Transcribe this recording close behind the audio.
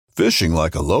Fishing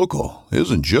like a local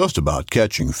isn't just about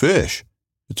catching fish.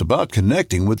 It's about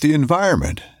connecting with the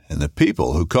environment and the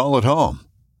people who call it home.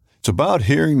 It's about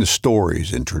hearing the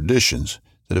stories and traditions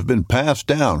that have been passed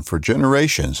down for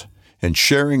generations and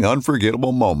sharing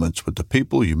unforgettable moments with the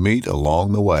people you meet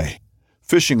along the way.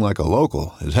 Fishing like a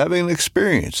local is having an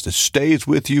experience that stays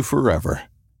with you forever.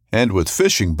 And with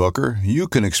Fishing Booker, you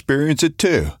can experience it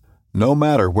too, no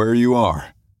matter where you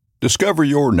are. Discover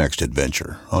your next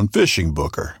adventure on Fishing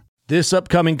Booker. This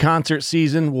upcoming concert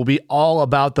season will be all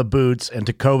about the boots, and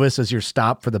Tecovas is your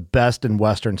stop for the best in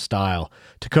Western style.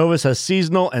 Tecovas has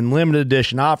seasonal and limited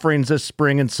edition offerings this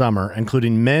spring and summer,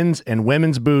 including men's and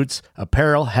women's boots,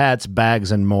 apparel, hats,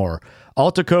 bags, and more.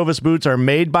 All Tecovas boots are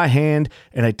made by hand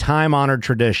in a time-honored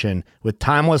tradition with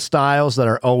timeless styles that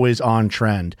are always on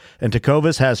trend. And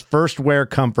Tecovas has first wear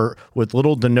comfort with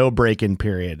little to no break-in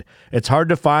period. It's hard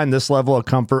to find this level of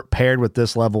comfort paired with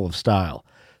this level of style.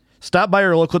 Stop by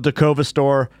your local Tecovas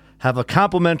store, have a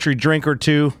complimentary drink or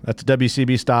two, that's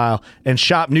WCB style, and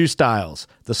shop new styles.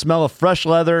 The smell of fresh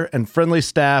leather and friendly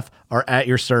staff are at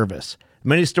your service.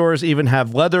 Many stores even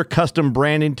have leather custom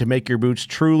branding to make your boots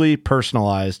truly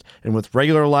personalized. And with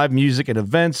regular live music and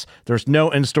events, there's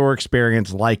no in-store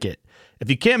experience like it.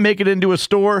 If you can't make it into a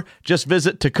store, just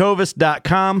visit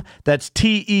tecovas.com. That's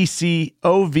TECOVAS.com.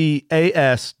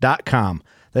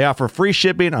 They offer free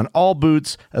shipping on all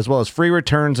boots, as well as free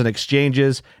returns and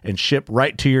exchanges, and ship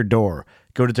right to your door.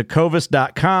 Go to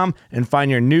tecovas.com and find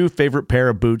your new favorite pair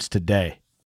of boots today.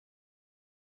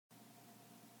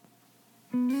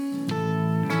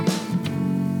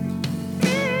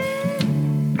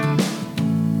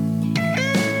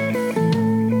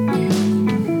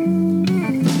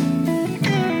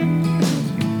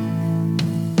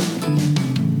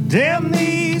 Damn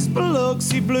these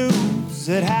Biloxi blues.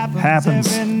 It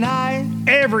happens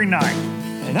every night.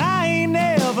 And I ain't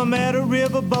ever met a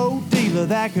riverboat dealer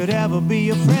that could ever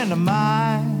be a friend of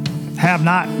mine. Have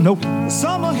not. Nope. The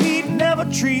summer heat never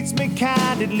treats me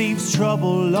kind. It leaves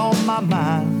trouble on my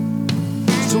mind.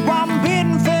 So I'm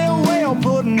bidding farewell,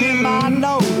 putting in my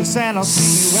notice, and I'll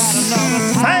see you at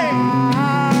another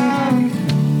time.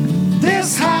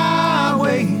 This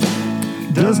highway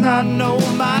does not know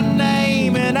my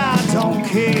name, and I don't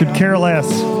care. Could care less.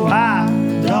 I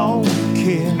don't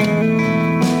care.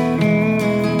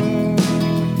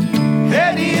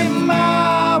 Heading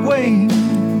my way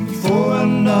for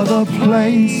another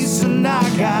place, and I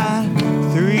got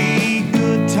 3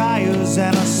 good tires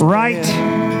and a spare. Right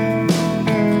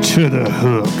to the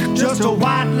hook. Just a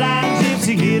white line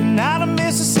gypsy getting out of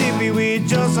Mississippi with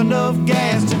just enough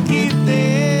gas to get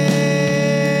there.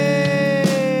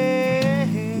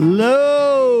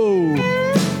 Low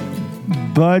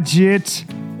budget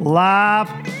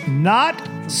live, not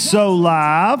so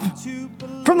live,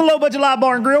 from the Low Budget Live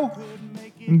Bar and Grill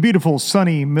in beautiful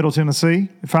sunny Middle Tennessee.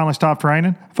 It finally stopped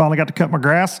raining. Finally got to cut my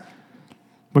grass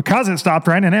because it stopped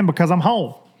raining and because I'm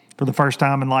home for the first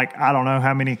time in like, I don't know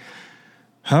how many,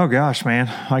 oh gosh, man,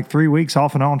 like 3 weeks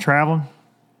off and on traveling.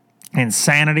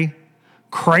 Insanity.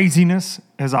 Craziness,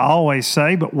 as I always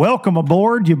say, but welcome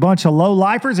aboard, you bunch of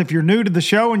low-lifers. If you're new to the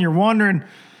show and you're wondering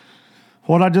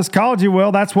what I just called you,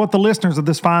 well, that's what the listeners of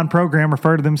this fine program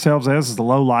refer to themselves as the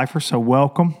low-lifers, so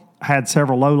welcome. I had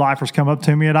several low-lifers come up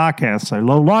to me at ICAST, say,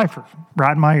 low-lifer,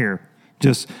 right in my ear,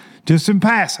 just in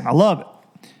passing. I love it.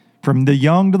 From the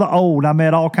young to the old, I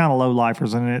met all kind of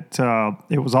low-lifers, and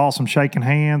it was awesome shaking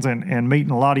hands and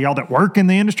meeting a lot of y'all that work in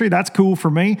the industry. That's cool for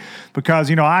me because,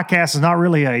 you know, ICAST is not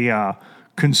really a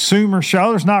consumer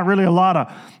show. There's not really a lot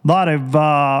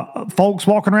of folks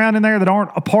walking around in there that aren't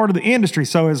a part of the industry.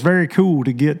 So it's very cool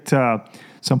to get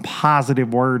some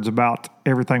positive words about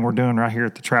everything we're doing right here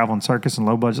at the Traveling Circus and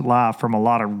Low Budget Live from a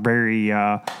lot of very,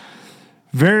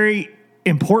 very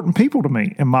important people to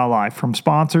me in my life, from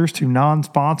sponsors to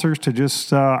non-sponsors to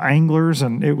just anglers.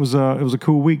 And it was a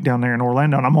cool week down there in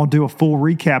Orlando. And I'm going to do a full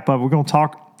recap of it. We're going to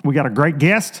talk. We got a great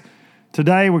guest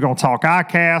today. We're going to talk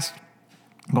ICAST.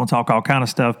 I'm going to talk all kind of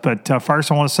stuff, but first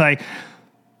I want to say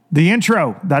the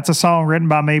intro, that's a song written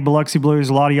by me, Biloxi Blues.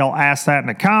 A lot of y'all asked that in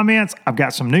the comments. I've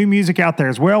got some new music out there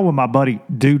as well with my buddy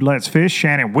Dude Let's Fish,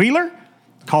 Shannon Wheeler,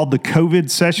 called The COVID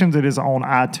Sessions. It is on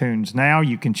iTunes now.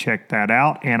 You can check that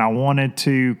out, and I wanted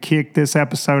to kick this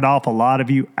episode off. A lot of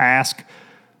you ask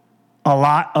a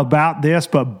lot about this,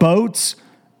 but boats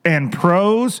and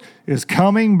pros is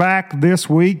coming back this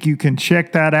week. You can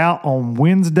check that out on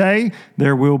Wednesday.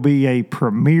 There will be a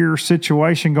premiere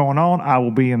situation going on. I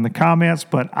will be in the comments,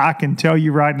 but I can tell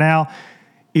you right now,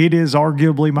 it is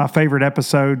arguably my favorite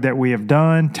episode that we have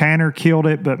done. Tanner killed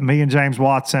it, but me and James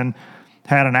Watson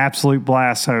Had an absolute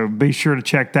blast, so be sure to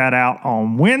check that out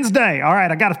on Wednesday. All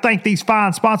right, I got to thank these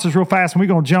fine sponsors real fast, and we're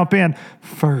going to jump in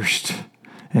first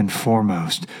and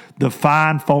foremost. The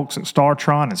fine folks at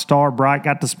StarTron and StarBrite.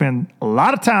 Got to spend a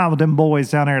lot of time with them boys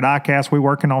down there at ICAST. We're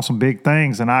working on some big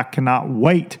things, and I cannot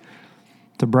wait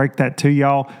to break that to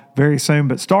y'all very soon.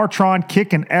 But StarTron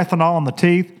kicking ethanol in the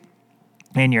teeth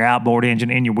in your outboard engine,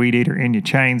 in your weed eater, in your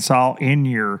chainsaw, in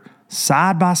your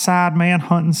side-by-side, man.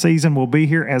 Hunting season will be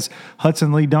here. As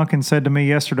Hudson Lee Duncan said to me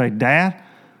yesterday, Dad,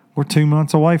 we're 2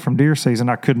 months away from deer season.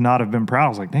 I could not have been proud. I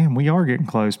was like, damn, we are getting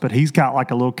close. But he's got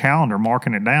like a little calendar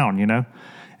marking it down, you know.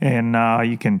 And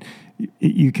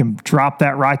you can drop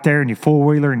that right there in your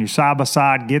four-wheeler and your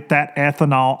side-by-side. Get that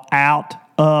ethanol out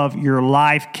of your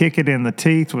life. Kick it in the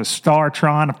teeth with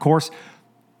StarTron. Of course,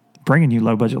 bringing you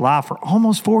Low Budget Live for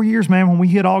almost 4 years, man. When we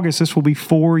hit August, this will be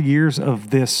 4 years of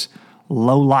this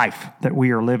low life that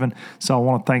we are living. So I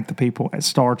want to thank the people at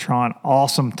StarTron.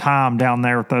 Awesome time down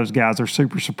there with those guys. They're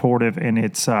super supportive, and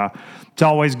it's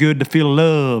always good to feel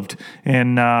loved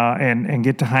and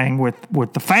get to hang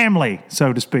with the family,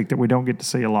 so to speak, that we don't get to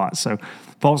see a lot. So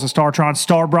folks at StarTron,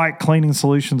 StarBrite Cleaning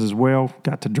Solutions as well.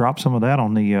 Got to drop some of that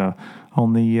on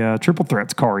the Triple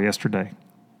Threats car yesterday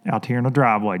out here in the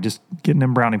driveway, just getting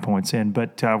them brownie points in.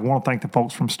 But I want to thank the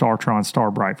folks from StarTron,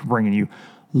 StarBrite for bringing you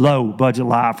Low Budget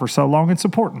Live for so long and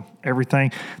supporting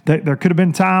everything. There could have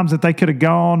been times that they could have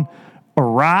gone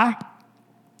awry.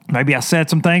 Maybe I said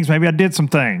some things, maybe I did some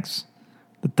things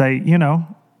that they,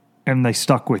 and they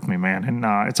stuck with me, man. And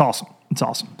it's awesome. It's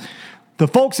awesome. The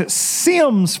folks at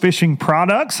Simms Fishing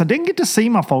Products, I didn't get to see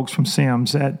my folks from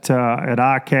Simms at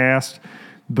ICAST,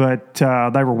 but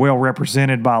they were well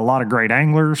represented by a lot of great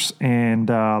anglers and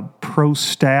pro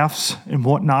staffs and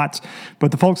whatnot.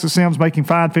 But the folks at Simms making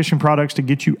fine fishing products to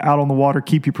get you out on the water,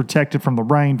 keep you protected from the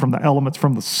rain, from the elements,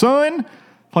 from the sun,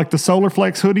 like the Solar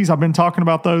Flex hoodies. I've been talking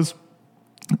about those.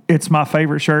 It's my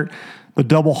favorite shirt. The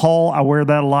double hull, I wear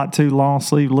that a lot too. Long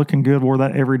sleeve, looking good. Wore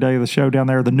that every day of the show down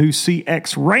there. The new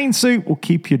CX rain suit will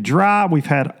keep you dry. We've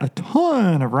had a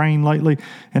ton of rain lately,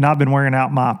 and I've been wearing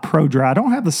out my Pro Dry. I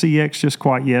don't have the CX just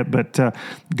quite yet, but a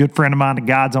good friend of mine, the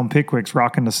guides on Pickwick's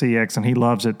rocking the CX, and he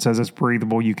loves it. Says it's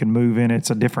breathable. You can move in it.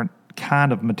 It's a different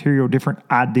kind of material, different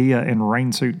idea in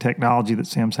rain suit technology that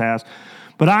Simms has.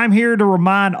 But I'm here to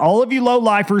remind all of you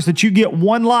low-lifers that you get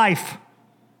one life.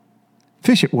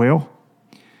 Fish it well.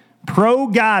 Pro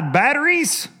Guide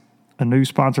Batteries, a new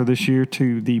sponsor this year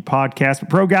to the podcast. But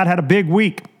Pro Guide had a big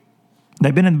week.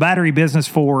 They've been in the battery business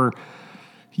for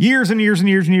years and years and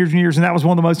years and years and years, and that was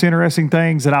one of the most interesting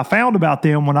things that I found about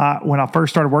them when I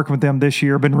first started working with them this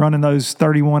year. I've been running those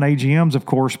 31 AGMs, of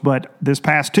course, but this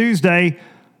past Tuesday,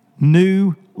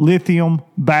 new lithium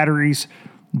batteries.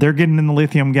 They're getting in the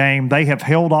lithium game. They have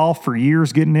held off for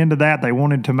years getting into that. They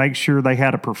wanted to make sure they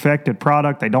had a perfected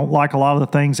product. They don't like a lot of the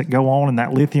things that go on in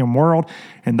that lithium world,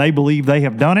 and they believe they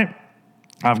have done it.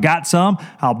 I've got some.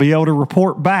 I'll be able to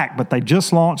report back, but they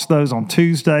just launched those on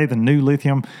Tuesday, the new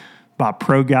lithium by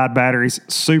Pro Guide Batteries.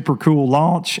 Super cool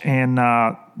launch, and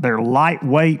they're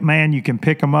lightweight, man. You can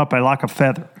pick them up like a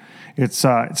feather.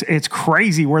 It's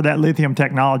crazy where that lithium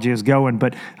technology is going,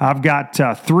 but I've got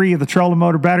 3 of the trolling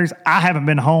motor batteries. I haven't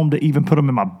been home to even put them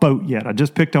in my boat yet. I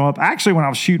just picked them up. Actually, when I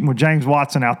was shooting with James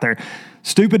Watson out there,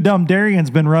 Stupid Dumb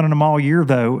Darian's been running them all year,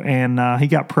 though, and he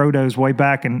got Protos way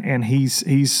back, and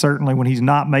he's certainly, when he's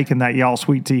not making that y'all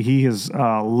sweet tea, he has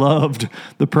loved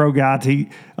the Pro Guides. He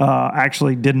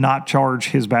actually did not charge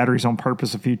his batteries on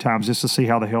purpose a few times just to see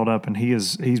how they held up, and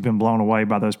he's been blown away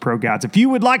by those Pro Guides. If you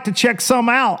would like to check some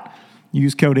out,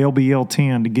 use code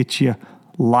LBL10 to get you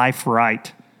life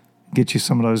right, get you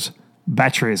some of those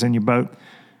batteries in your boat.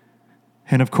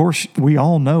 And, of course, we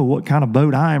all know what kind of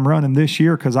boat I am running this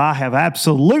year because I have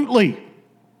absolutely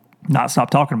not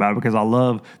stopped talking about it because I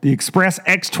love the Express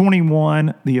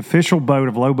X21, the official boat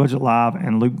of Low Budget Live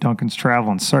and Luke Duncan's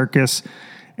Travel and Circus.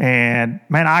 And,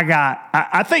 man,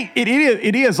 I think it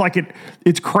is like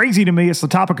it's crazy to me. It's the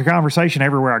topic of conversation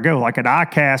everywhere I go. Like at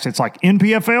ICAST, it's like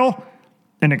NPFL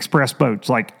and Express boats,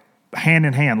 like hand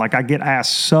in hand. Like I get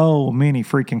asked so many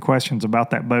freaking questions about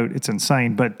that boat. It's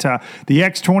insane. But the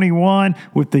X21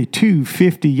 with the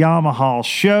 250 Yamaha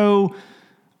show,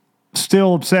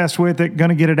 still obsessed with it. Going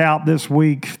to get it out this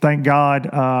week. Thank God.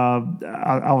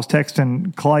 I was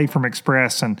texting Clay from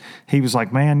Express, and he was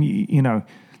like, man,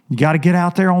 you got to get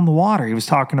out there on the water. He was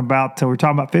talking about, we were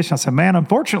talking about fishing. I said, man,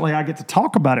 unfortunately, I get to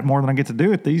talk about it more than I get to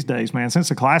do it these days, man. Since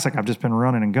the Classic, I've just been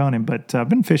running and gunning, but I've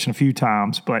been fishing a few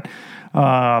times. But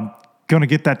going to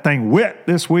get that thing wet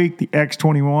this week, the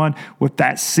X21, with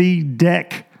that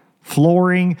C-Deck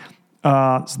flooring.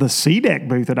 The C-Deck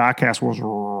booth at ICAST was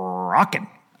rocking.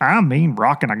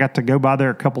 rocking. I got to go by there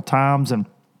a couple times, and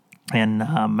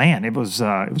man, it was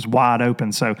wide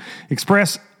open. So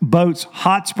Express Boats,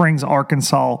 Hot Springs,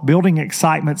 Arkansas, building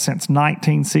excitement since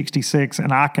 1966.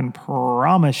 And I can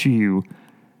promise you,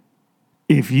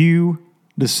 if you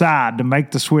decide to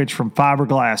make the switch from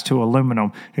fiberglass to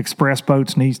aluminum, Express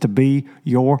Boats needs to be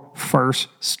your first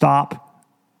stop,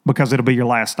 because it'll be your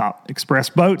last stop. Express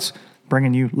Boats,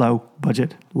 bringing you low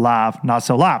budget, live, not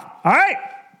so live. All right.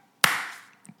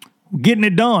 Getting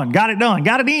it done. Got it done.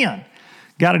 Got it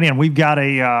in. We've got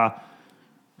I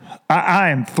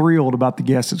am thrilled about the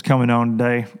guest that's coming on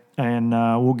today, and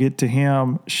we'll get to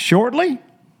him shortly.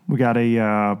 We got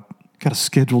a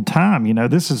scheduled time. You know,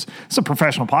 it's a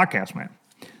professional podcast, man.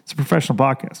 It's a professional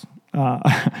podcast.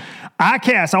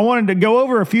 ICAST, I wanted to go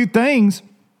over a few things,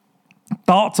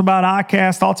 thoughts about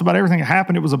ICAST, thoughts about everything that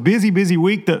happened. It was a busy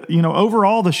week.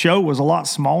 Overall the show was a lot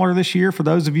smaller this year for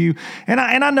those of you. And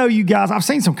I know you guys, I've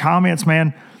seen some comments,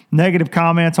 man, negative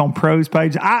comments on Pro's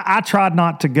page. I tried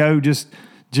not to go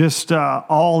just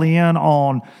all in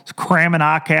on cramming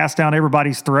ICAST down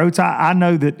everybody's throats. I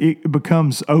know that it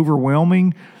becomes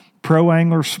overwhelming, pro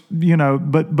anglers,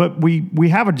 but we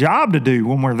have a job to do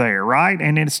when we're there, right?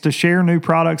 And it's to share new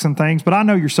products and things. But I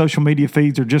know your social media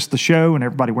feeds are just the show and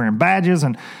everybody wearing badges,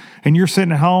 and you're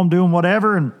sitting at home doing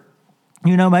whatever, and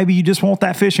maybe you just want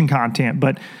that fishing content.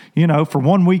 But for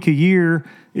 1 week a year,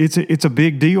 it's a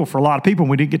big deal for a lot of people. And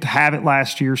we didn't get to have it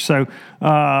last year, so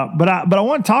but I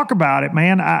want to talk about it,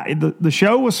 man. The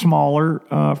show was smaller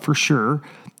for sure.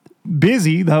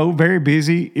 Busy though, very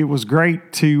busy. It was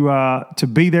great to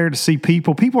be there to see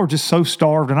people. People are just so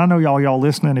starved, and I know y'all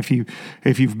listening. If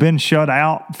you've been shut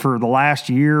out for the last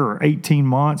year or 18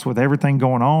 months with everything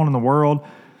going on in the world,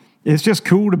 it's just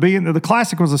cool to be in there. The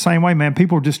Classic was the same way, man.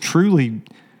 People are just truly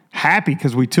happy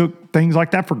because we took things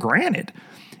like that for granted.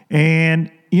 And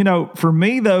for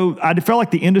me though, I felt like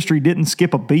the industry didn't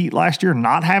skip a beat last year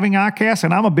not having ICAST,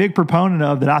 and I'm a big proponent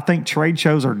of that. I think trade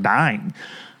shows are dying.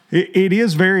 It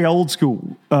is very old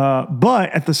school, but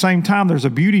at the same time, there's a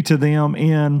beauty to them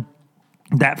in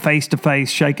that face-to-face,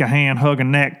 shake a hand, hug a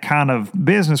neck kind of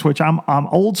business, which I'm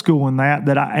old school in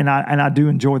that I do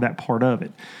enjoy that part of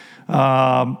it.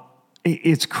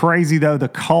 It's crazy though, the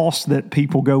cost that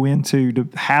people go into to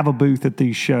have a booth at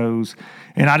these shows,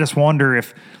 and I just wonder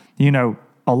if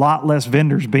a lot less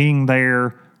vendors being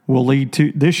there will lead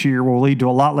to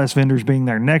a lot less vendors being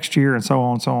there next year, and so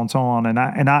on, so on, so on. And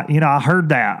I heard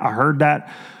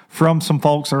that from some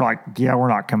folks that are like, yeah, we're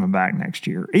not coming back next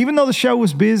year. Even though the show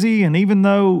was busy, and even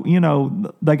though,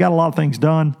 they got a lot of things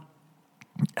done,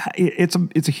 it's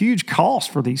a huge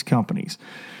cost for these companies.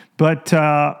 But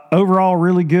overall,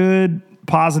 really good,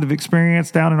 positive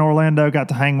experience down in Orlando. Got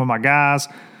to hang with my guys,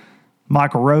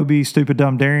 Michael Roby, Stupid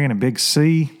Dumb Darian, and Big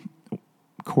C.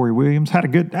 Corey Williams had a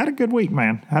good week,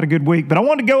 man. Had a good week. But I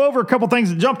wanted to go over a couple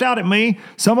things that jumped out at me.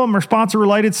 Some of them are sponsor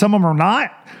related, some of them are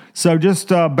not. So just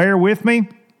bear with me.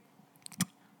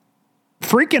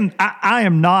 I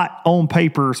am not on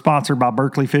paper sponsored by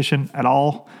Berkley Fishing at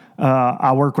all.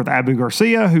 I work with Abu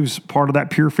Garcia, who's part of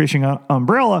that Pure Fishing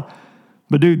umbrella.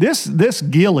 But dude, this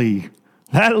Gilly,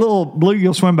 that little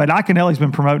bluegill swim bait, Iaconelli's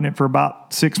been promoting it for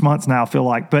about 6 months now, I feel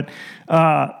like. But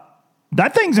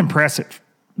that thing's impressive.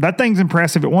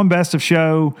 It won Best of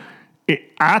Show.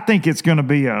 I think it's going to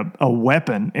be a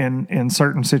weapon in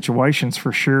certain situations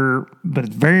for sure. But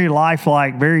it's very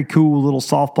lifelike, very cool little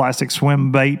soft plastic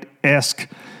swim bait-esque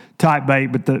type bait.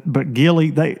 But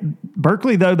Gilly,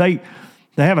 Berkley though, they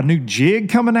have a new jig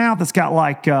coming out that's got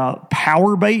like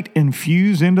power bait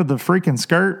infused into the freaking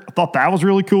skirt. I thought that was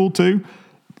really cool too.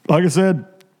 Like I said,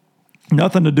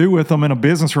 nothing to do with them in a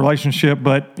business relationship,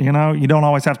 but you don't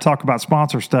always have to talk about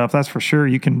sponsor stuff. That's for sure.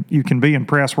 You can be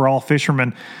impressed. We're all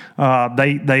fishermen.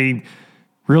 They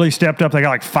really stepped up. They got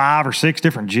like 5 or 6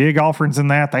 different jig offerings in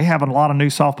that. They have a lot of new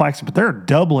soft plastics, but they're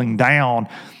doubling down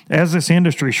as this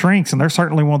industry shrinks. And they're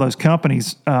certainly one of those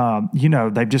companies.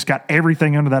 They've just got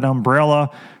everything under that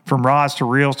umbrella, from rods to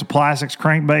reels to plastics,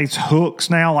 crankbaits, hooks.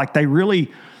 Now, like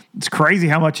it's crazy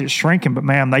how much it's shrinking. But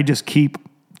man, they just keep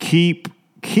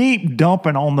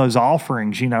dumping on those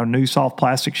offerings, new soft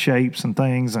plastic shapes and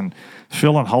things, and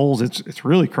filling holes. It's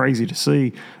really crazy to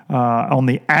see. On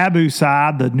the Abu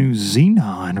side, the new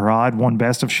Xenon rod won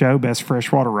Best of Show, Best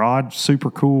Freshwater Rod. Super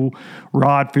cool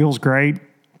rod, feels great.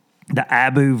 The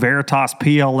Abu Veritas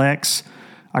PLX.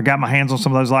 I got my hands on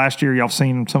some of those last year. Y'all have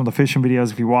seen some of the fishing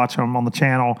videos if you watch them on the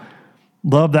channel.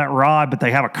 Love that rod, but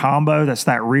they have a combo that's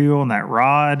that reel and that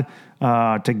rod.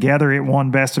 Together, it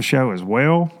won Best of Show as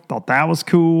well. Thought that was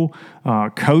cool.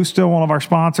 Costa, one of our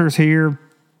sponsors here,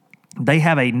 they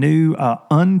have a new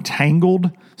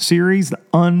Untangled series, the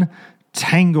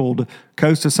untangled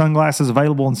Costa sunglasses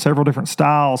available in several different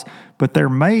styles, but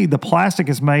the plastic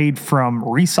is made from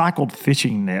recycled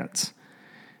fishing nets.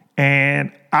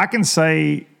 And I can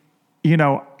say,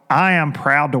 I am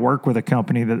proud to work with a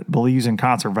company that believes in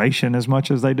conservation as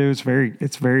much as they do. It's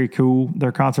very cool.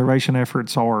 Their conservation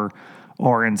efforts are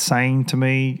insane to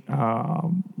me.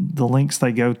 The links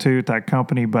they go to at that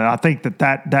company, but I think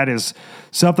that is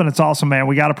something that's awesome, man.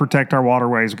 We got to protect our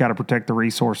waterways. We got to protect the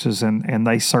resources, and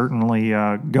they certainly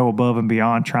go above and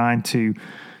beyond trying to,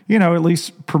 at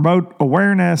least promote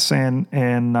awareness and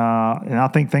I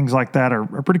think things like that are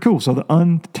pretty cool. So the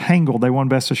Untangled, they won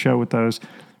Best of Show with those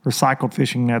recycled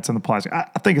fishing nets and the plastic. I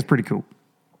think it's pretty cool.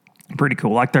 Pretty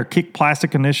cool. Like their Kick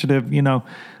Plastic initiative,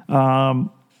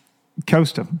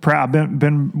 Costa. I've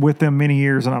been with them many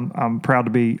years, and I'm proud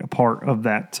to be a part of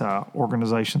that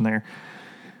organization there.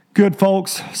 Good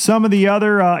folks. Some of the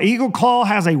other Eagle Claw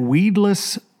has a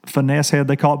weedless finesse head,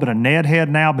 they call it, but a Ned head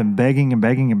now. Been begging and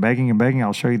begging and begging and begging.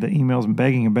 I'll show you the emails and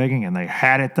begging, and they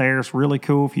had it there. It's really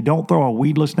cool. If you don't throw a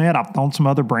weedless net, I've thrown some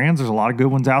other brands. There's a lot of good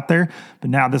ones out there,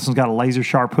 but now this one's got a laser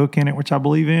sharp hook in it, which I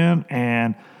believe in,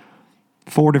 and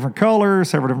 4 different colors,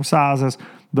 several different sizes.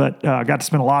 But I got to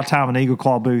spend a lot of time in the Eagle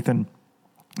Claw booth, and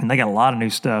they got a lot of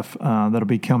new stuff that'll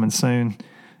be coming soon.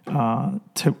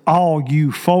 To all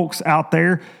you folks out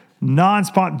there,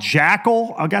 non-spot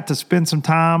Jackal, I got to spend some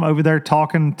time over there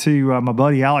talking to my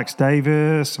buddy Alex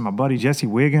Davis and my buddy Jesse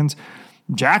Wiggins.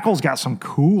 Jackal's got some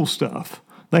cool stuff.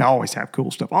 They always have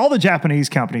cool stuff. All the Japanese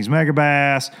companies,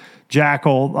 Megabass,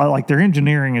 Jackal, like their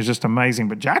engineering is just amazing.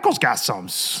 But Jackal's got some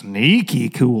sneaky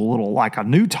cool little, like a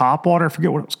new topwater. I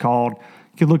forget what it was called.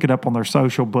 You can look it up on their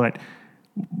social, but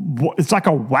it's like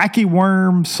a wacky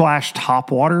worm /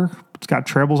 topwater. It's got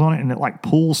trebles on it, and it like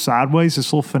pulls sideways,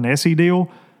 this little finessey deal.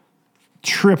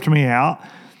 Tripped me out.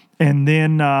 And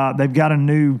then they've got a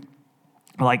new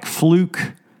like fluke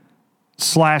 /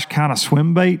 kind of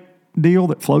swim bait deal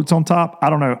that floats on top. I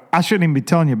don't know. I shouldn't even be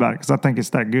telling you about it because I think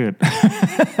it's that good.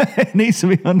 It needs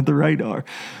to be under the radar.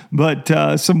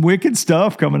 But some wicked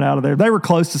stuff coming out of there. They were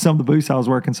close to some of the booths I was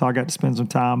working, so I got to spend some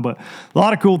time. But a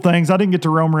lot of cool things. I didn't get to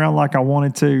roam around like I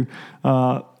wanted to.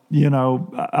 I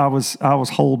was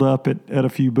holed up at a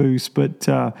few booths, but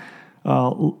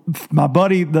my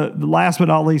buddy, the last but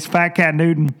not least, Fat Cat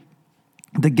Newton,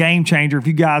 the Game Changer. If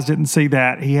you guys didn't see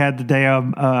that, he had the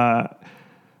damn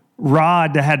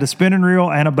rod that had the spinning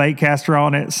reel and a bait caster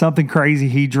on it. Something crazy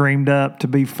he dreamed up to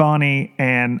be funny,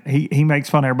 and he makes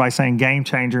fun of everybody saying Game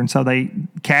Changer. And so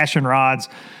Cash and Rods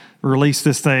released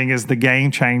this thing as the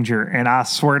Game Changer. And I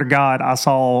swear to God, I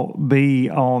saw B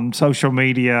on social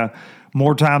media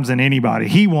more times than anybody.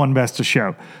 He won Best of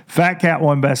Show. Fat Cat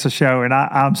won Best of Show, and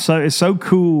it's so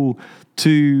cool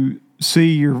to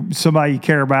see somebody you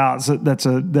care about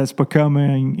that's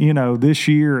becoming, this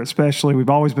year especially. We've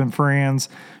always been friends,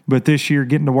 but this year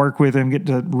getting to work with him, getting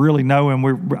to really know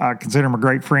him, I consider him a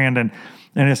great friend, and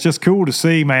it's just cool to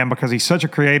see, man, because he's such a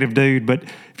creative dude. But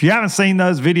if you haven't seen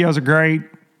those, videos are great.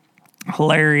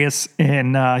 Hilarious,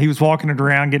 and he was walking it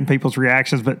around getting people's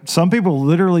reactions, but some people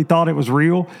literally thought it was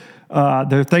real.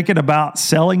 They're thinking about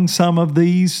selling some of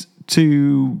these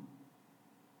to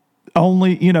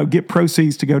only, get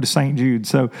proceeds to go to St. Jude.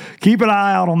 So keep an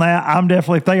eye out on that.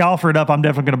 If they offer it up, I'm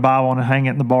definitely going to buy one and hang it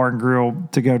in the bar and grill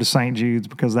to go to St. Jude's,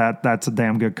 because that's a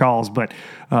damn good cause. But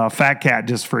Fat Cat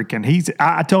just freaking,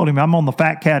 I told him I'm on the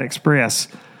Fat Cat Express,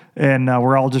 and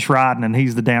we're all just riding, and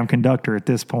he's the damn conductor at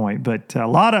this point. But a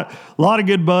lot of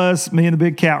good buzz. Me and the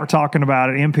Big Cat were talking about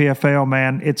it. MPFL,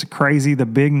 man, it's crazy. The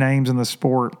big names in the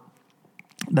sport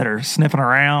that are sniffing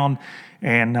around,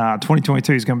 and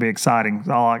 2022 is going to be exciting. That's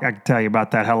all I can tell you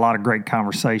about that. Had a lot of great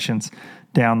conversations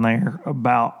down there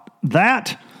about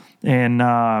that, and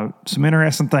some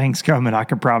interesting things coming. I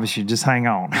can promise you, just hang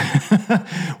on.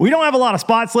 We don't have a lot of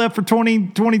spots left for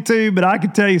 2022, but I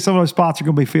can tell you some of those spots are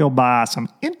going to be filled by some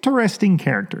interesting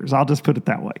characters. I'll just put it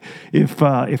that way.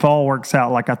 If all works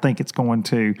out like I think it's going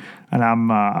to, and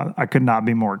I could not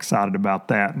be more excited about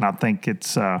that. And I think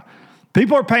it's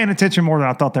people are paying attention more than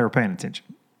I thought they were paying attention.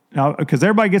 Because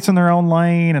everybody gets in their own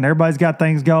lane and everybody's got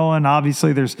things going.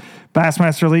 Obviously, there's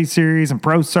Bassmaster Elite Series and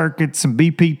Pro Circuits and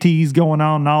BPTs going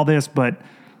on and all this. But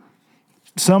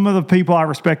some of the people I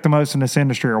respect the most in this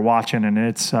industry are watching, and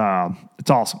it's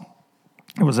awesome.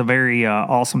 It was a very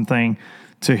awesome thing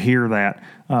to hear that.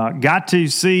 Got to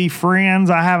see friends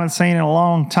I haven't seen in a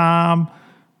long time,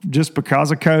 just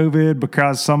because of COVID,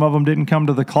 because some of them didn't come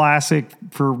to the Classic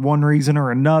for one reason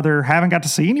or another. Haven't got to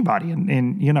see anybody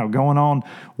in going on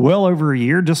well over a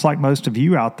year, just like most of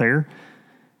you out there.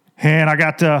 And I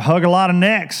got to hug a lot of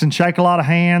necks and shake a lot of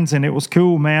hands, and it was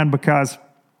cool, man, because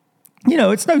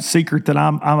it's no secret that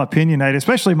I'm opinionated,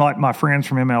 especially my friends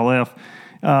from MLF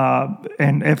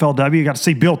and FLW. Got to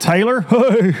see Bill Taylor.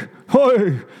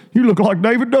 Hey, you look like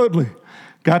David Dudley.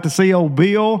 Got to see old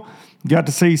Bill. Got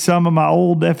to see some of my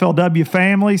old FLW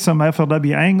family, some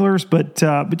FLW anglers. But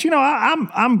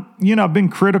I've been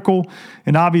critical,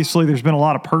 and obviously there's been a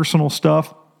lot of personal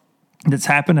stuff that's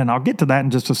happened, and I'll get to that in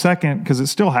just a second because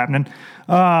it's still happening.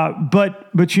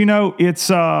 But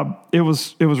it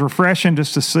was refreshing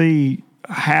just to see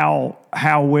how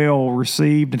well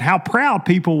received and how proud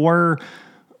people were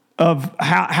of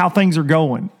how things are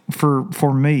going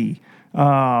for me.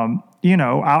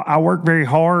 I work very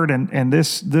hard, and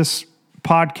this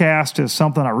podcast is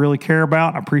something I really care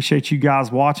about. I appreciate you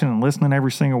guys watching and listening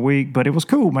every single week. But it was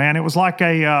cool, man. It was like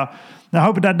I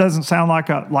hope that doesn't sound like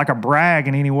a brag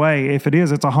in any way. If it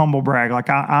is, it's a humble brag. Like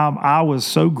I was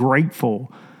so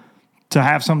grateful to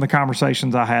have some of the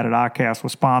conversations I had at ICAST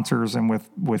with sponsors and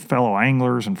with fellow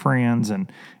anglers and friends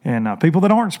and people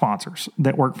that aren't sponsors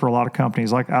that work for a lot of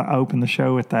companies. Like I opened the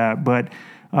show with that, but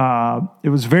it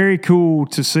was very cool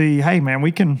to see. Hey, man,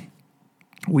 we can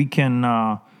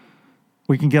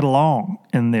get along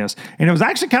in this. And it was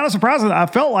actually kind of surprising. I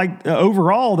felt like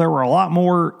overall there were a lot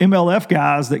more MLF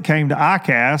guys that came to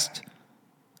ICAST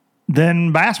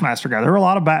than Bassmaster guys. There were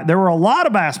a lot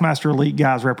of Bassmaster Elite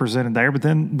guys represented there, but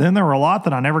then there were a lot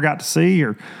that I never got to see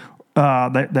or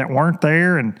that weren't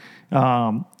there. And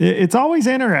it's always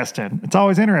interesting. It's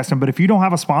always interesting. But if you don't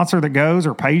have a sponsor that goes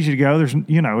or pays you to go, there's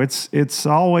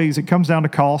it comes down to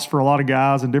cost for a lot of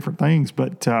guys and different things.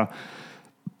 But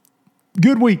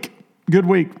good week.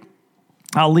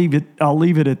 I'll leave it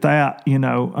at that,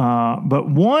 But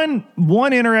one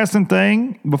interesting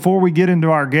thing before we get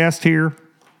into our guest here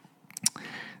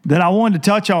that I wanted to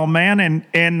touch on, man,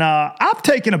 and I've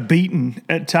taken a beating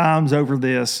at times over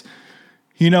this.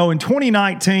 In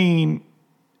 2019,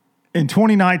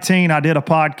 I did a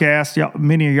podcast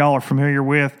many of y'all are familiar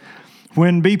with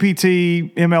when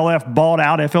BPT MLF bought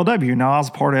out FLW. I was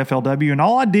a part of FLW, and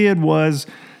all I did was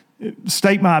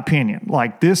state my opinion.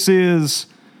 Like,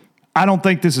 I don't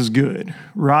think this is good,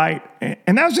 right?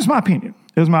 And that was just my opinion.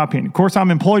 It was my opinion. Of course, I'm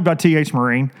employed by TH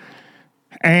Marine,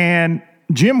 and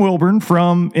Jim Wilburn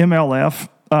from MLF,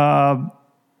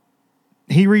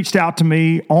 he reached out to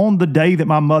me on the day that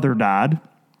my mother died.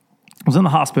 I was in the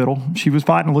hospital. She was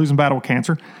fighting a losing battle with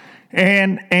cancer.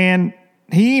 And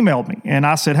he emailed me, and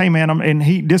I said, hey, man, and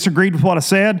he disagreed with what I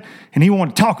said, and he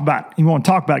wanted to talk about it.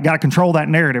 Got to control that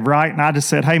narrative, right? And I just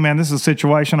said, hey, man, this is a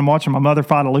situation. I'm watching my mother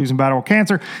fight a losing battle with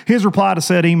cancer. His reply to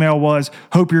said email was,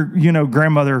 hope your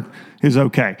grandmother is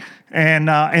okay.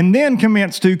 And then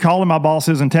commenced to calling my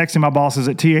bosses and texting my bosses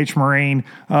at TH Marine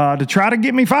to try to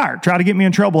get me fired, try to get me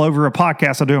in trouble over a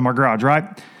podcast I do in my garage, right?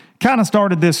 Kind of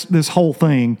started this whole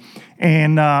thing.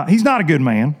 And he's not a good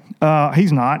man.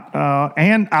 He's not.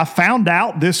 And I found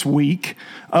out this week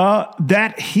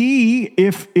that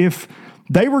if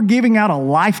they were giving out a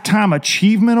Lifetime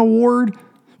Achievement Award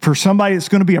for somebody that's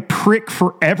going to be a prick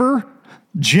forever,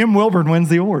 Jim Wilburn wins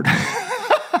the award.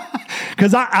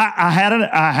 Because I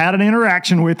had an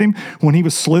interaction with him when he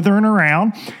was slithering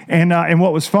around. And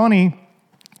what was funny,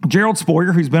 Gerald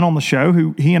Spoyer, who's been on the show,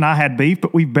 who he and I had beef,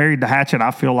 but we've buried the hatchet, I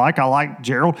feel like. I like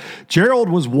Gerald. Gerald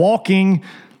was walking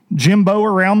Jimbo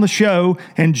around the show,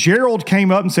 and Gerald came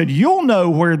up and said, you'll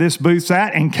know where this booth's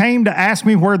at, and came to ask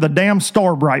me where the damn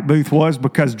Starbright booth was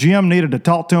because Jim needed to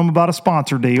talk to him about a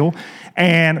sponsor deal.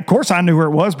 And, of course, I knew where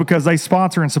it was because they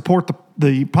sponsor and support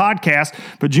the podcast,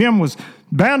 but Jim was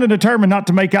bound and determined not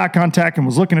to make eye contact and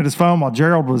was looking at his phone while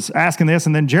Gerald was asking this,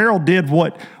 and then Gerald did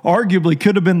what arguably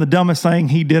could have been the dumbest thing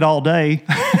he did all day.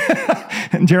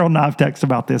 And Gerald and I have texted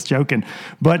about this, joking.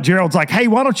 But Gerald's like, hey,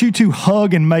 why don't you two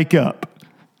hug and make up?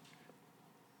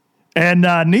 And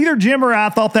neither Jim or I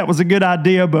thought that was a good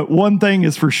idea, but one thing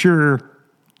is for sure,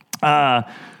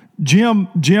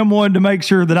 Jim wanted to make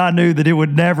sure that I knew that it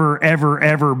would never, ever,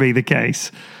 ever be the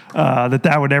case,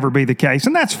 that would ever be the case.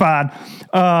 And that's fine.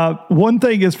 One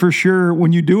thing is for sure,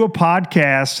 when you do a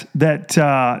podcast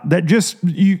that just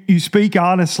you speak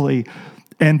honestly,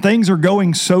 and things are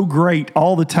going so great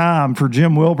all the time for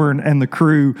Jim Wilburn and the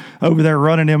crew over there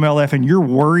running MLF, and you're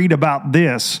worried about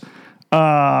this,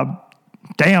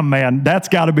 damn, man, that's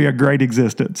got to be a great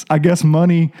existence. I guess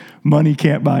money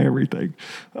can't buy everything.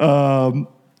 But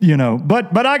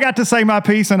I got to say my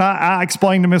piece, and I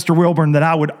explained to Mr. Wilburn that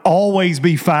I would always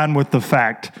be fine with the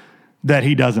fact that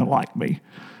he doesn't like me.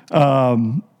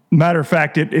 Matter of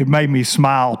fact, it made me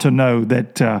smile to know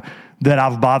that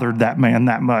I've bothered that man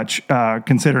that much,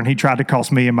 considering he tried to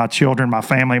cost me and my children, my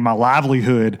family, my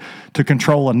livelihood to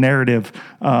control a narrative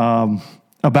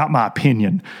about my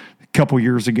opinion. couple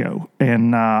years ago.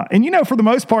 And for the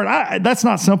most part, that's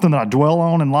not something that I dwell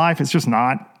on in life. It's just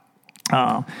not.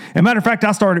 As a matter of fact,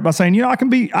 I started by saying, I can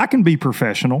be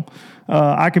professional.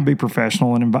 I can be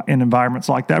professional in environments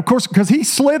like that. Of course, because he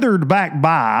slithered back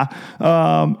by,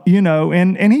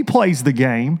 and he plays the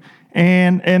game.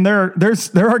 And there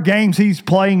are games he's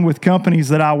playing with companies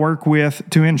that I work with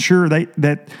to ensure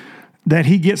that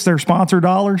he gets their sponsor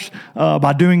dollars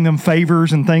by doing them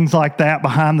favors and things like that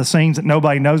behind the scenes that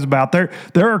nobody knows about. There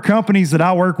are companies that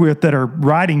I work with that are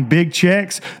writing big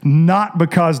checks, not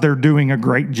because they're doing a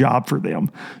great job for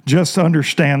them. Just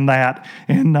understand that.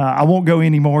 And I won't go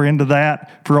any more into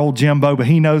that for old Jimbo, but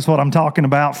he knows what I'm talking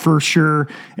about for sure.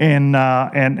 And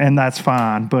that's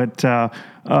fine. But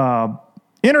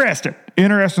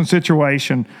interesting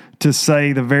situation to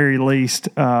say the very least.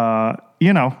 A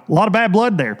lot of bad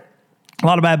blood there. A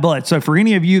lot of bad blood. So for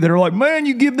any of you that are like, man,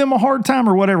 you give them a hard time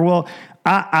or whatever, well,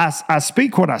 I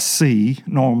speak what I see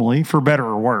normally, for better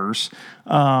or worse.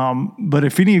 But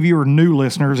if any of you are new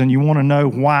listeners and you want to know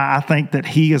why I think that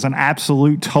he is an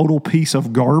absolute total piece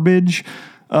of garbage,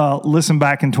 listen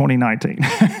back in 2019.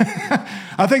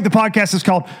 I think the podcast is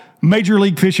called Major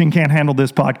League Fishing Can't Handle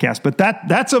This Podcast, but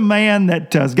that's a man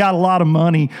that has got a lot of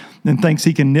money and thinks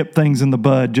he can nip things in the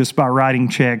bud just by writing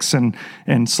checks and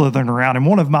slithering around. And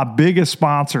one of my biggest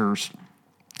sponsors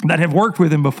that have worked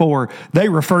with him before, they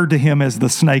referred to him as the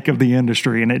snake of the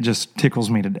industry, and it just tickles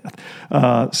me to death.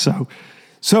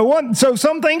 So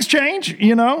some things change,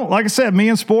 like I said, me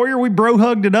and Spoyer, we bro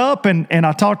hugged it up and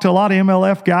I talked to a lot of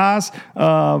MLF guys.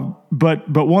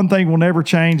 But one thing will never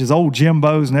change is old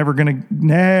Jimbo's never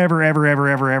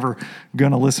ever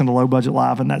going to listen to Low Budget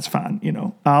Live. And that's fine.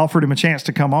 I offered him a chance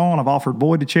to come on. I've offered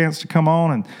Boyd a chance to come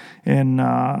on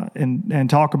and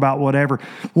talk about whatever.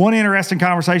 One interesting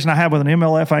conversation I had with an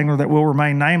MLF angler that will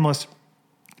remain nameless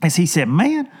is he said,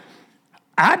 man,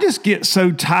 I just get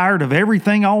so tired of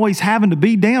everything always having to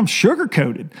be damn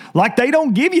sugar-coated. Like they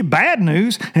don't give you bad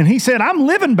news. And he said, I'm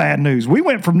living bad news. We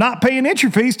went from not paying entry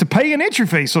fees to paying entry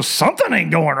fees. So something ain't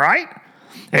going right.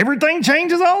 Everything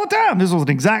changes all the time. This was an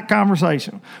exact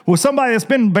conversation with somebody that's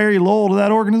been very loyal to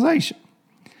that organization.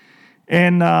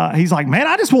 And he's like, man,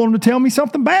 I just want him to tell me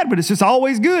something bad, but it's just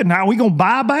always good. Now we going to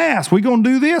buy bass. We going to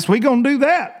do this. We going to do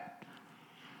that.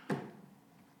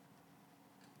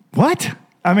 What?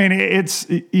 I mean, it's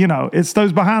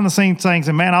those behind the scenes things.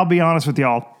 And man, I'll be honest with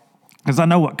y'all, because I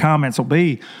know what comments will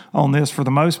be on this for the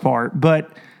most part,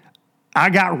 but I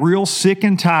got real sick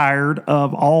and tired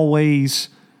of always,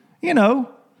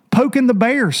 poking the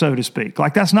bear, so to speak.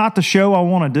 Like that's not the show I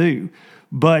want to do,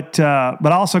 but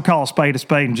also call a spade.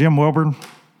 And Jim Wilburn,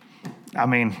 I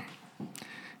mean,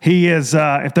 he is,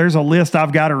 if there's a list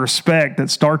I've got to respect that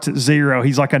starts at 0,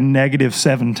 he's like a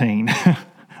 -17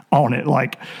 on it.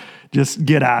 Like, just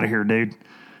get out of here, dude.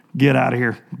 Get out of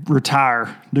here.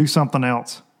 Retire. Do something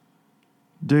else.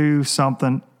 Do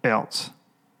something else.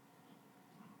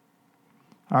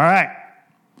 All right.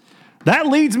 That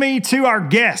leads me to our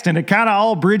guest, and it kind of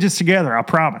all bridges together, I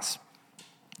promise.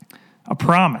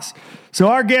 So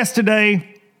our guest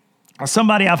today,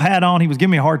 somebody I've had on, he was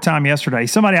giving me a hard time yesterday,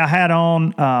 somebody I had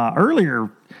on earlier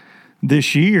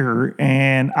this year,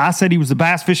 and I said he was the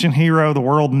bass fishing hero the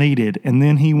world needed, and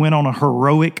then he went on a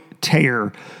heroic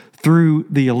tear through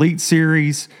the Elite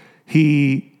Series.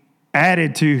 He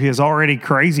added to his already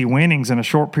crazy winnings in a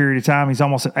short period of time. He's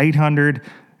almost at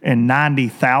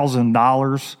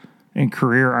 $890,000 in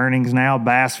career earnings now,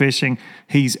 bass fishing.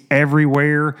 He's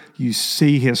everywhere. You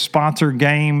see his sponsor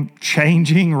game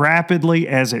changing rapidly,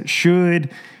 as it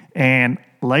should. And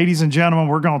ladies and gentlemen,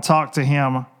 we're going to talk to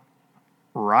him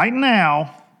right now.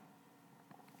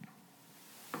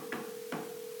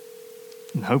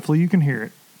 And hopefully you can hear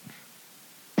it.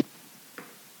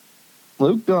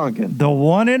 Luke Duncan. The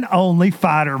one and only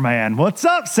Fighter Man. What's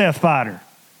up, Seth Fighter?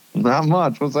 Not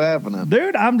much. What's happening?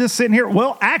 Dude, I'm just sitting here.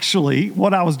 Well, actually,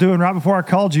 what I was doing right before I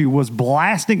called you was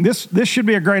blasting. This should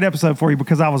be a great episode for you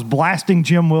because I was blasting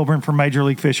Jim Wilburn from Major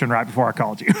League Fishing right before I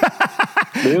called you.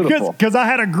 Beautiful. Because I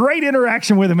had a great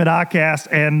interaction with him at ICAST,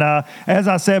 and as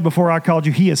I said before I called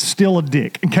you, he is still a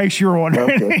dick, in case you were wondering.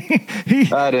 Okay.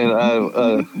 I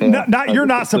didn't. You're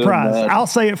not surprised. I'll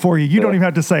say it for you. You don't even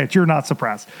have to say it. You're not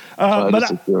surprised.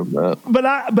 But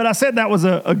I said that was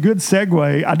a good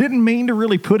segue. I didn't mean to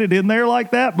really put it in there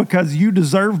like that because you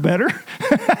deserve better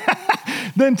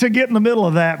than to get in the middle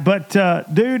of that. But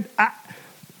dude,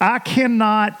 I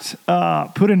cannot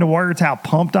put into words how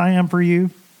pumped I am for you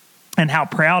and how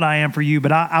proud I am for you.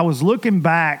 But I was looking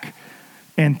back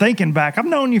And thinking back, I've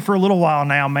known you for a little while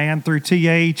now, man, through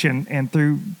TH and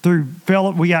through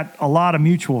Philip. We got a lot of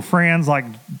mutual friends like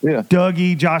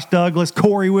Dougie, Josh Douglas,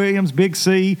 Corey Williams, Big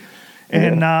C,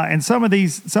 and some of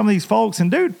these folks. And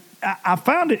dude, I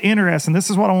found it interesting. This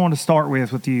is what I want to start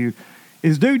with you.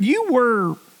 Is, dude, you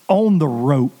were on the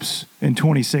ropes in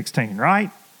 2016, right?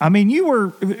 I mean, you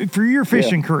were for your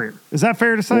fishing career. Is that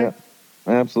fair to say? Yeah,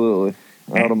 absolutely.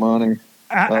 Out of money,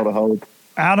 out of hope.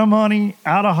 Out of money,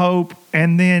 out of hope,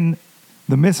 and then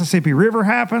the Mississippi River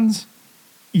happens,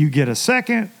 you get a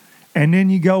second, and then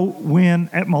you go win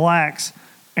at Mille Lacs,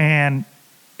 and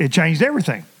it changed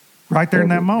everything right there in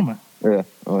that moment. Yeah,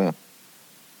 oh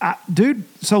yeah. Dude,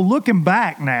 so looking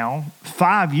back now,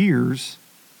 5 years,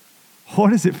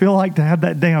 what does it feel like to have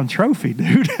that damn trophy,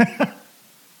 dude?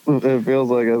 It feels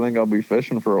like I think I'll be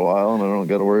fishing for a while, and I don't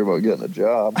got to worry about getting a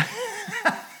job.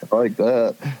 I like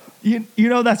that. You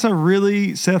know, that's a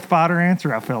really Seth Fodder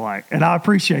answer, I feel like. And I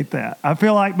appreciate that. I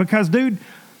feel like because, dude,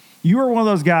 you are one of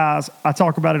those guys, I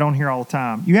talk about it on here all the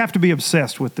time. You have to be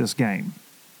obsessed with this game,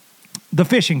 the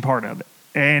fishing part of it.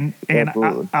 And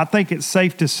I think it's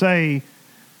safe to say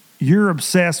you're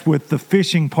obsessed with the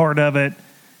fishing part of it,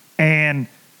 and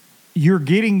you're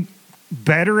getting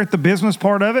better at the business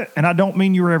part of it. And I don't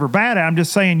mean you were ever bad at it. I'm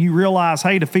just saying you realize,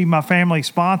 hey, to feed my family,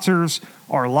 sponsors,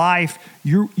 our life,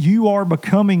 you are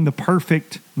becoming the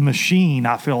perfect machine,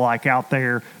 I feel like, out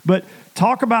there. But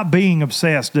talk about being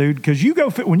obsessed, dude, because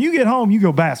when you get home, you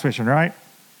go bass fishing, right?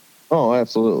 Oh,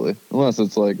 absolutely. Unless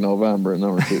it's like November and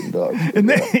then we're shooting ducks. and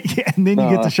then you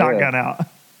get the shotgun out.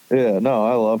 Yeah,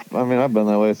 no, I've been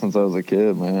that way since I was a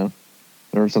kid, man.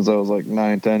 Ever since I was like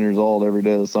 9, 10 years old, every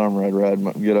day of the summer,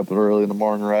 I'd get up early in the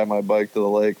morning, ride my bike to the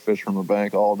lake, fish from the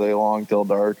bank all day long till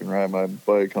dark, and ride my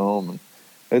bike home. And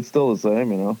it's still the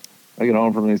same, you know. I get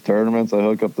home from these tournaments, I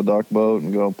hook up the duck boat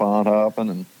and go pond hopping,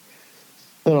 and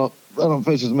I don't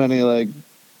fish as many like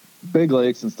big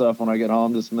lakes and stuff when I get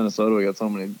home. Just Minnesota, we got so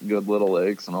many good little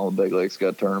lakes, and all the big lakes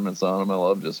got tournaments on them. I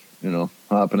love just,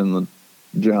 hopping in the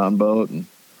John boat and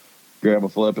grab a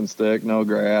flipping stick, no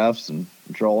graphs, and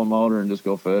trolling motor, and just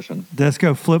go fishing. Just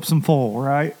go flip some full,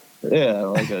 right? Yeah, I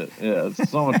like it. Yeah, it's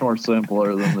so much more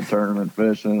simpler than the tournament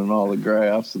fishing and all the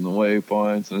graphs and the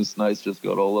waypoints. And it's nice just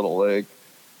go to a little lake,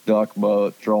 duck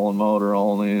boat, trolling motor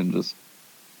only, and just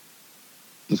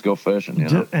go fishing.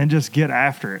 Just get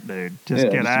after it, dude.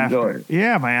 Just get after it.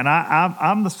 Yeah, man.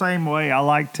 I'm the same way. I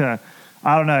like to.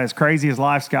 I don't know, as crazy as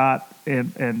life's got,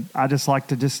 and I just like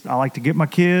to I like to get my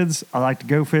kids. I like to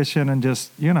go fishing and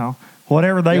just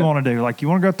whatever they want to do. Like, you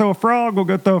want to go throw a frog, we'll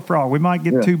go throw a frog. We might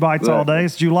get 2 bites all day.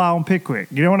 It's July on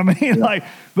Pickwick. You know what I mean?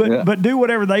 Yeah. But do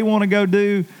whatever they want to go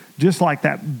do, just like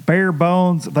that bare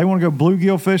bones. If they want to go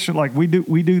bluegill fishing, like we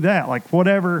do that. Like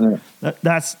whatever. Yeah.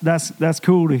 That's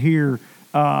cool to hear.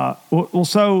 Well,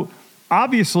 so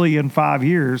obviously in 5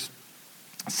 years,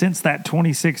 since that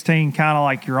 2016, kind of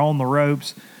like you're on the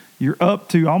ropes, you're up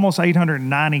to almost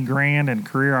 $890,000 in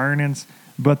career earnings.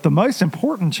 But the most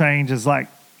important change is like,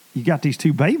 you got these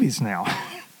 2 babies now.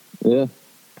 Yeah,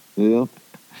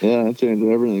 that changed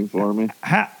everything for me.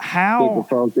 How? Took the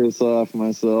focus off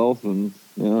myself, and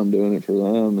I'm doing it for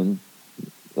them, and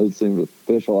it seems to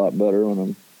fish a lot better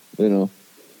when I'm,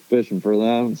 fishing for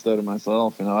them instead of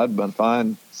myself. I'd been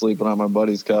fine sleeping on my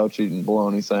buddy's couch eating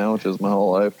bologna sandwiches my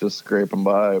whole life, just scraping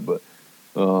by. But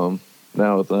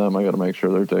now with them, I got to make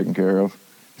sure they're taken care of.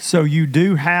 So you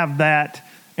do have that.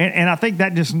 And I think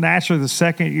that just naturally, the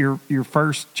second your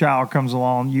first child comes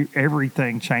along,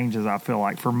 everything changes. I feel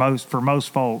like for most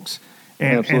folks,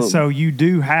 and so you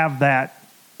do have that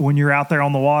when you're out there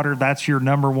on the water. That's your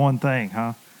number one thing,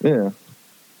 huh? Yeah,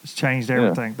 it's changed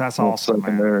everything. That's awesome,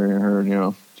 secondary,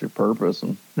 man. It's your purpose,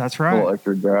 and that's right.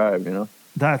 Electric drive,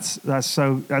 That's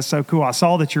so cool. I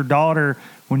saw that your daughter,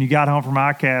 when you got home from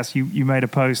ICAST, you made a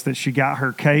post that she got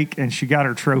her cake and she got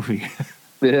her trophy.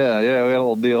 Yeah, we had a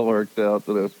little deal worked out.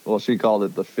 She called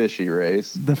it the fishy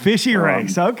race. The fishy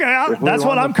race. Okay, that's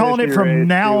what I'm calling it from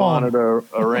now on. Wanted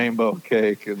a rainbow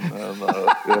cake, and we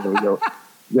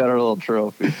got our little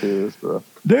trophy too. So.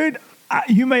 Dude,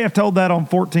 you may have told that on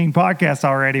 14 podcasts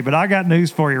already, but I got news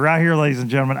for you right here, ladies and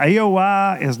gentlemen.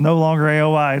 AOI is no longer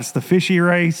AOI. It's the fishy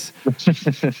race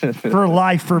for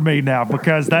life for me now,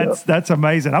 because that's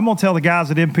amazing. I'm going to tell the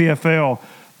guys at MPFL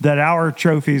that our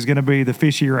trophy is going to be the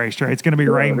fishy race, right? It's going to be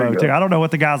rainbow too. I don't know what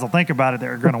the guys will think about it.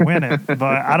 They're going to win it, but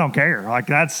I don't care. Like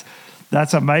that's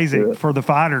amazing for the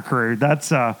fighter crew.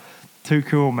 That's too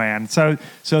cool, man. So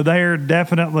they're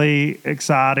definitely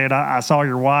excited. I saw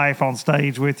your wife on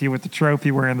stage with you with the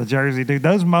trophy wearing the jersey, dude.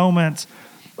 Those moments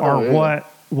are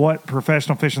what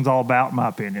professional fishing's all about, in my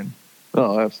opinion.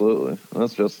 Oh, absolutely.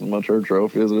 That's just as much her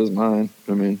trophy as it is mine.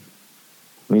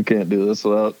 We can't do this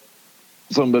without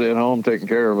somebody at home taking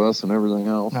care of us and everything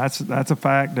else. That's a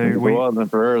fact, dude. If it wasn't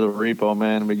for her, the repo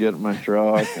man would be getting my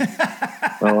truck.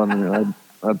 I'd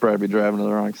probably be driving to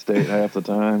the wrong state half the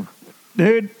time.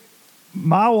 Dude,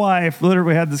 my wife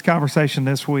literally had this conversation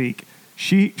this week.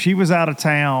 She was out of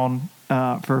town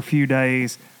for a few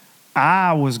days.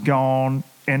 I was gone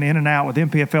and in and out with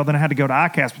MPFL. Then I had to go to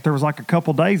ICAST, but there was like a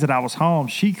couple days that I was home.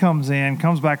 She comes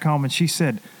back home, and she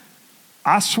said,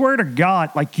 I swear to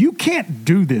God, like, you can't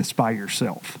do this by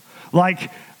yourself.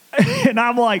 Like, and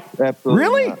I'm like, Absolutely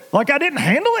really? not. Like, I didn't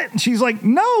handle it? And she's like,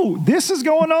 no, this is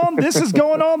going on. This is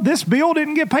going on. This bill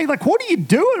didn't get paid. Like, what are you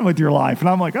doing with your life? And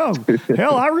I'm like, oh,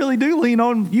 hell, I really do lean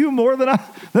on you more than I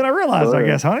realized, I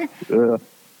guess, honey. Yeah.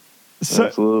 So,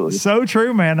 Absolutely. So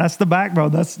true, man. That's the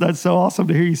backbone. That's so awesome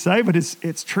to hear you say, but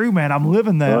it's true, man. I'm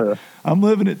living that. Oh, yeah. I'm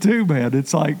living it too, man.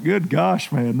 It's like, good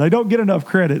gosh, man. They don't get enough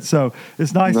credit, so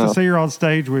it's nice to see her on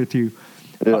stage with you.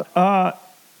 Yeah.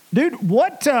 Dude,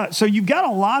 what? So you've got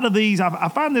a lot of these. I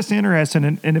find this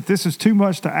interesting, and if this is too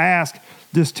much to ask,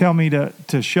 just tell me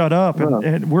to shut up,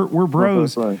 and we're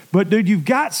bros. Right. But dude, you've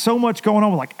got so much going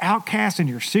on with like Outcast and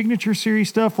your signature series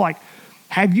stuff. Like,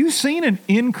 have you seen an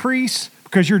increase?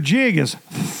 Because your jig is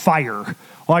fire.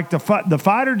 Like the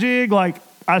fighter jig, like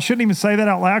I shouldn't even say that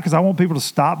out loud because I want people to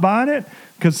stop buying it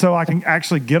so I can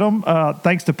actually get them.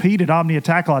 Thanks to Pete at Omnia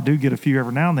Tackle, I do get a few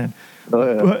every now and then. Oh,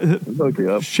 yeah. Hook you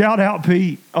up. Shout out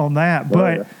Pete on that.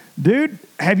 But dude,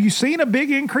 have you seen a big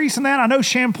increase in that? I know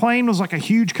Champlain was like a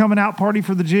huge coming out party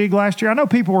for the jig last year. I know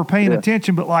people were paying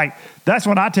attention, but like that's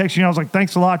when I texted you. I was like,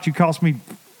 thanks a lot. You cost me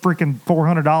freaking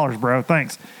 $400, bro.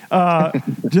 Thanks.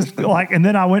 Just like, and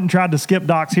then I went and tried to skip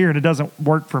docs here, and it doesn't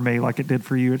work for me like it did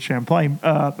for you at Champlain.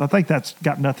 I think that's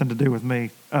got nothing to do with me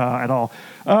at all.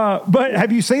 But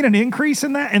have you seen an increase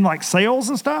in that in like sales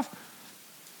and stuff?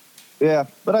 Yeah,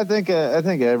 but I think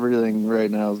everything right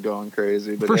now is going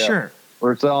crazy. But For sure.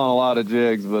 We're selling a lot of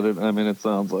jigs, but it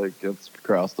sounds like it's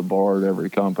across the board. Every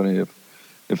company,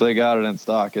 if they got it in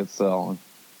stock, it's selling.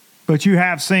 But you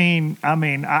have seen,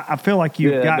 I feel like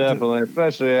you've got definitely,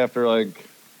 especially after like,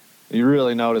 you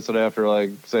really notice it after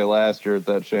like, say last year at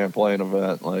that Champlain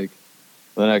event, like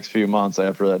the next few months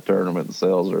after that tournament, the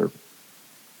sales are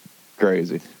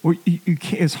crazy. Well, you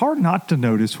can't, it's hard not to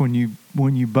notice when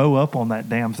you bow up on that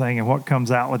damn thing and what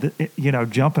comes out with it,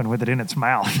 jumping with it in its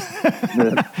mouth.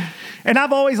 And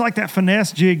I've always liked that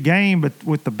finesse jig game, but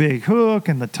with the big hook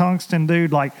and the tungsten,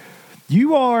 dude, like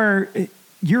you're a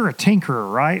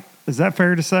tinkerer, right? Is that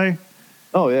fair to say?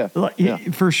 Oh yeah,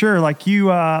 For sure. Like you,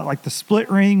 like the split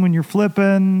ring when you're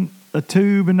flipping a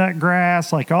tube in that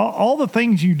grass, like all the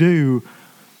things you do.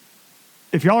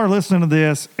 If y'all are listening to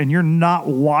this and you're not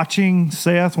watching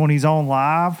Seth when he's on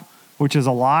live, which is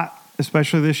a lot,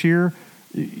 especially this year,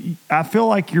 I feel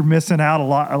like you're missing out a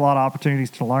lot of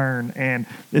opportunities to learn. And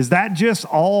is that just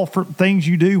all for things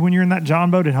you do when you're in that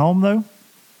John boat at home, though?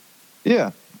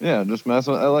 Yeah, just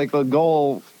messing. Like the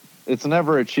goal, it's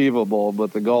never achievable,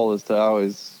 but the goal is to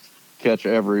always catch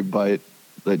every bite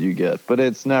that you get. But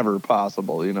it's never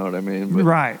possible, you know what I mean? But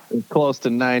right. As close to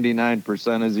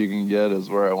 99% as you can get is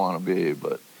where I want to be.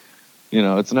 But,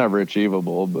 it's never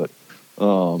achievable. But,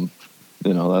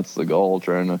 that's the goal,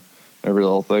 trying to, every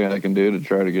little thing I can do to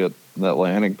try to get that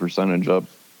landing percentage up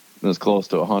as close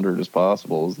to 100 as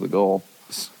possible is the goal.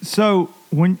 So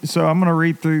I'm going to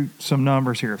read through some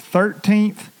numbers here.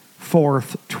 13th,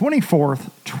 4th,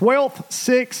 24th, 12th,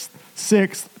 6th,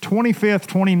 6th, 25th,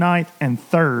 29th, and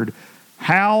 3rd.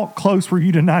 How close were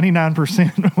you to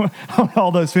 99% on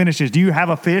all those finishes? Do you have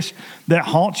a fish that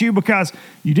haunts you? Because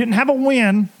you didn't have a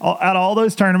win out of all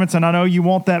those tournaments, and I know you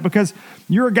want that because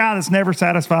you're a guy that's never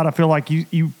satisfied. I feel like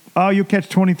you'll catch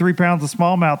 23 pounds of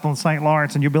smallmouth on St.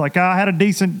 Lawrence, and you'll be like, I had a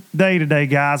decent day today,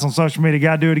 guys, on social media.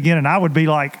 Got to do it again. And I would be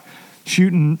like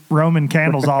shooting Roman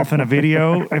candles off in a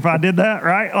video if I did that,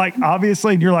 right? Like,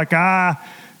 obviously, and you're like,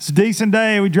 it's a decent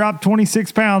day. We dropped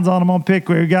 26 pounds on them on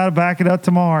Pickwick. We got to back it up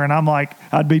tomorrow. And I'm like,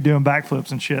 I'd be doing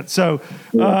backflips and shit. So,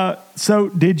 so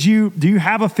do you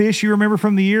have a fish you remember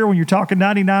from the year when you're talking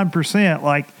 99%?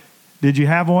 Like, did you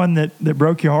have one that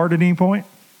broke your heart at any point?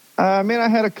 I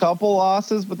had a couple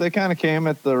losses, but they kind of came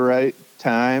at the right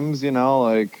times, kind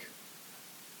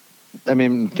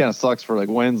of sucks for like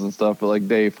wins and stuff, but like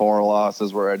day 4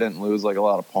 losses where I didn't lose like a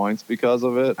lot of points because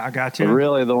of it. I got you. But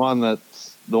really the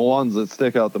ones that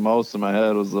stick out the most in my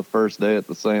head was the first day at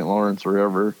the St. Lawrence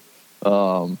River.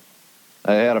 I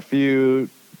had a few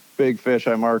big fish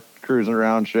I marked cruising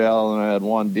around shallow, and I had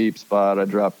one deep spot. I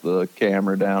dropped the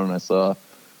camera down and I saw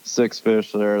 6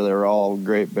 fish there. They were all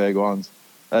great big ones.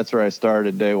 That's where I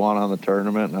started day 1 on the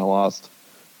tournament, and I lost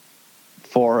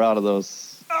 4 out of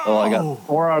those So I got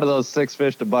 4 out of those 6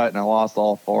 fish to bite, and I lost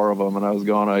all 4 of them. And I was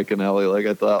going to Iaconelli. Like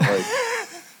I thought,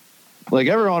 like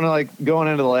everyone like going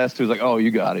into the last 2 is like, oh,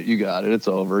 you got it, it's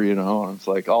over, you know. And it's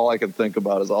like all I can think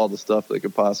about is all the stuff that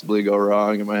could possibly go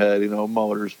wrong in my head. You know,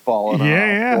 motors falling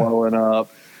off, blowing up,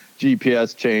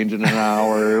 GPS changing an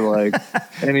hour, like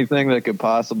anything that could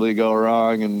possibly go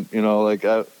wrong. And you know, like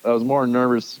I was more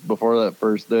nervous before that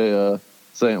first day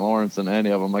St. Lawrence than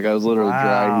any of them. Like I was literally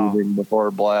dry heaving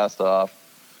before blast off.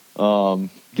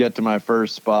 Get to my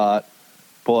first spot,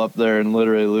 pull up there and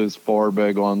literally lose 4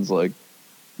 big ones like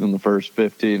in the first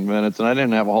 15 minutes. And I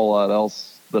didn't have a whole lot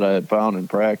else that I had found in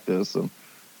practice. And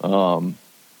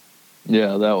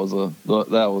yeah, that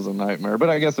was a nightmare. But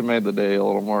I guess it made the day a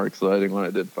little more exciting when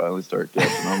I did finally start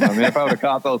catching them. I mean, if I would have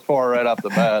caught those 4 right off the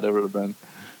bat,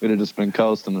 we'd have just been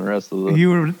coasting the rest of the.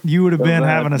 You would have been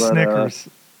having a Snickers.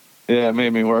 Yeah, it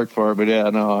made me work for it. But yeah,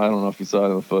 no, I don't know if you saw it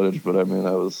in the footage, but I mean,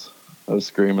 I was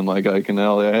screaming like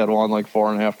Iaconelli. I had one like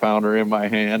 4.5 pounder in my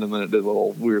hand, and then it did a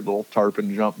weird little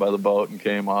tarpon jump by the boat and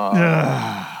came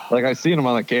off. Like I seen them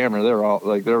on the camera. They were all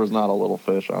like, there was not a little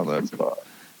fish on that spot.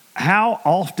 How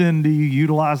often do you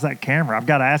utilize that camera? I've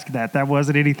got to ask you that. That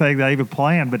wasn't anything that I even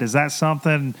planned, but is that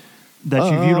something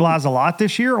that you've utilized a lot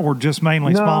this year, or just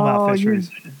mainly smallmouth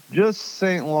fisheries? Just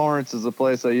St. Lawrence is the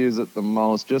place I use it the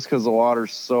most, just because the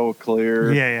water's so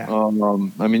clear. Yeah.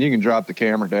 I mean, you can drop the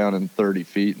camera down in 30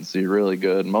 feet and see really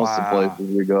good. Most of the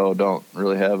places we go don't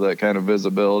really have that kind of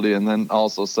visibility. And then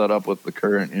also set up with the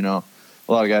current, you know.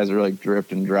 A lot of guys are like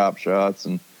drift and drop shots,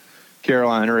 and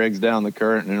Caroline rigs down the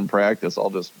current, and in practice I'll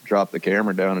just drop the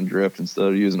camera down and drift instead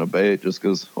of using a bait, just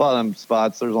because a lot of them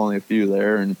spots, there's only a few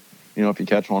there. And, you know, if you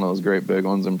catch one of those great big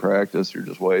ones in practice, you're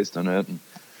just wasting it. And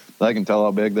I can tell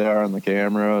how big they are on the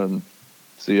camera and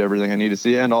see everything I need to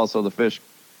see. And also the fish,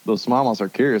 those smallmouths are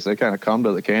curious. They kind of come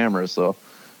to the camera. So,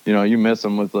 you know, you miss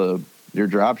them with your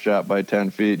drop shot by 10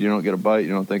 feet. You don't get a bite.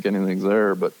 You don't think anything's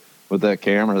there. But with that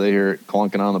camera, they hear it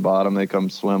clunking on the bottom. They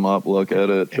come swim up, look at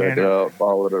it, check it out,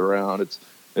 follow it around.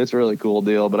 It's a really cool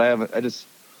deal. But I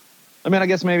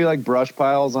guess maybe like brush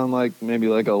piles on like maybe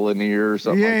like a Lanier or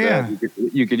something that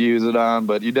you could use it on,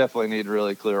 but you definitely need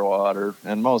really clear water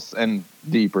and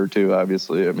deeper too,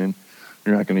 obviously. I mean,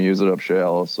 you're not going to use it up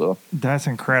shallow. So that's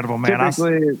incredible, man.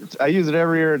 Typically, I use it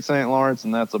every year at St. Lawrence,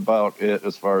 and that's about it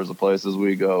as far as the places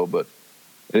we go. But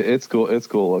it's cool. It's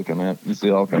cool looking at. You see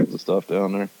all kinds of stuff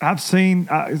down there. I've seen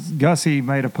Gussie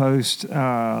made a post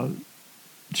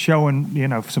showing, you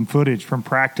know, some footage from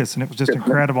practice, and it was just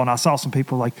incredible. And I saw some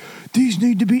people like, these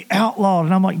need to be outlawed.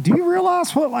 And I'm like, do you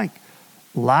realize what like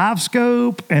Live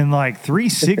Scope and like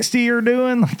 360 are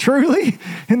doing, like, truly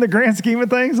in the grand scheme of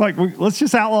things? Like, let's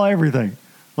just outlaw everything.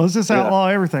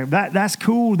 That's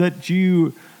cool that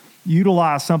you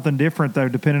utilize something different, though,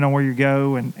 depending on where you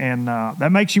go, and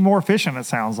that makes you more efficient, it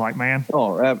sounds like, man.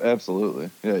 Oh, absolutely.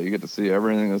 Yeah, you get to see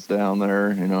everything that's down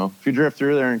there. You know, if you drift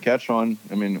through there and catch one,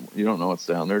 I mean, you don't know what's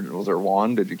down there. Was there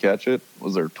 1? Did you catch it?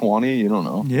 Was there 20? You don't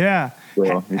know. Yeah.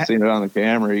 So you've seen it on the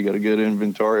camera. You got a good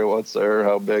inventory of what's there,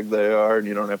 how big they are, and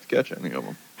you don't have to catch any of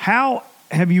them. How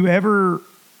have you ever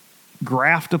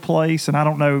graphed a place, and I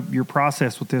don't know your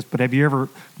process with this, but have you ever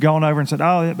gone over and said,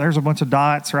 oh, there's a bunch of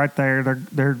dots right there,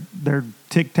 they're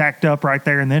tic-tacked up right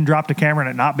there, and then dropped a camera and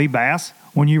it not be bass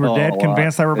when you were dead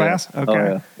convinced they were bass?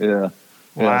 Okay. Yeah,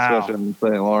 wow. Especially in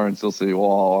St. Lawrence, you'll see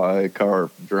walleye,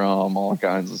 carp, drum, all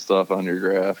kinds of stuff on your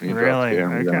graph, and you drop the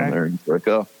camera down there and it's like,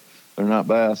 oh, they're not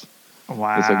bass.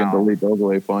 Wow. Guess I can delete those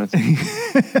waypoints.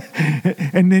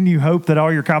 And then you hope that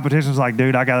all your competition's like,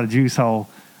 dude, I got a juice hole.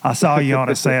 I saw you on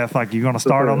it, Seth. Like, you going to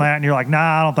start on that? And you're like,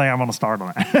 nah, I don't think I'm going to start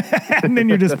on that. And then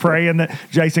you're just praying that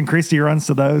Jason Christie runs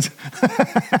to those.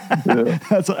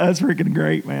 That's freaking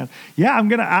great, man. Yeah,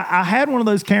 I had one of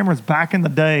those cameras back in the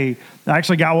day. I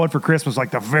actually got one for Christmas,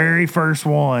 like the very first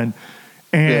one.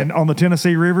 And on the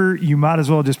Tennessee River, you might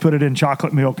as well just put it in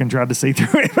chocolate milk and try to see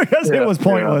through it because it was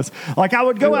pointless. Like, I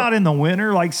would go out in the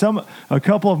winter, like a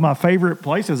couple of my favorite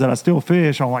places that I still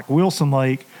fish on, like Wilson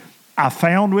Lake. I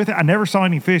found with it, I never saw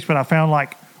any fish, but I found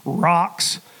like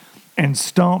rocks and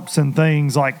stumps and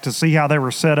things, like to see how they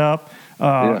were set up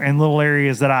in little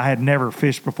areas that I had never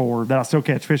fished before, that I still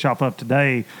catch fish off of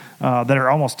today, that are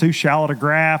almost too shallow to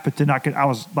graph. But then I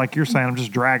was, like you're saying, I'm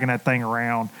just dragging that thing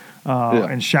around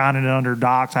and shining it under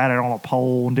docks. I had it on a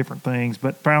pole and different things,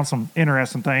 but found some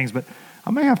interesting things. But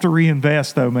I may have to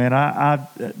reinvest, though, man.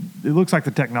 It looks like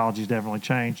the technology's definitely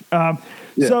changed.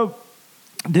 So,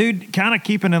 dude, kind of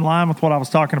keeping in line with what I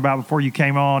was talking about before you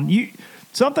came on,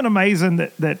 something amazing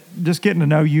that just getting to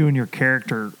know you and your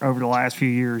character over the last few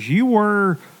years. You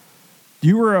were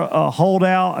You were a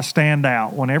holdout, a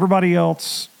standout. When everybody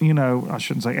else, I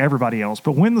shouldn't say everybody else,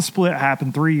 but when the split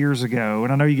happened 3 years ago,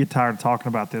 and I know you get tired of talking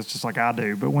about this just like I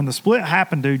do, but when the split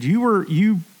happened, dude,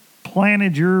 you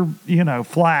planted your,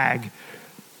 flag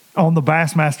on the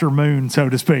Bassmaster moon, so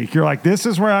to speak. You're like, this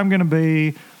is where I'm going to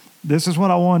be. This is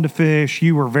what I wanted to fish.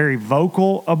 You were very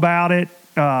vocal about it.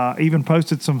 Even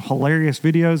posted some hilarious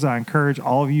videos I encourage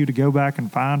all of you to go back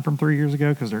and find from 3 years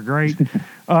ago because they're great.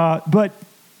 But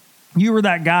you were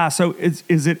that guy. So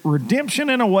is it redemption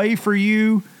in a way for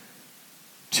you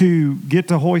to get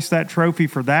to hoist that trophy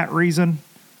for that reason?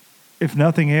 If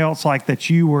nothing else, like that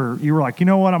you were like, you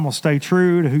know what, I'm going to stay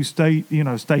true to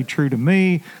stay true to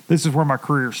me. This is where my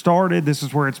career started. This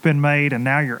is where it's been made. And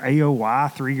now you're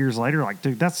AOY 3 years later. Like,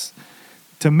 dude,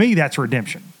 to me, that's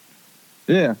redemption.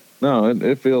 Yeah. No,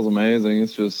 it feels amazing.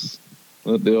 It's just,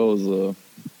 the deal was,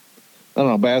 I don't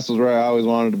know, Bass was where I always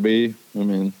wanted to be. I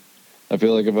mean, I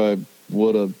feel like if I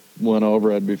would have went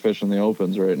over, I'd be fishing the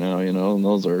Opens right now, and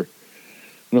those are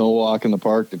no walk in the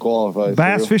park to qualify.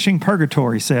 Bass fishing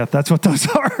purgatory, Seth. That's what those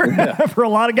are for a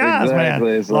lot of guys,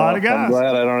 exactly. man. So a lot of guys. I'm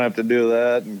glad I don't have to do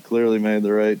that, and clearly made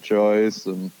the right choice.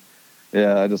 And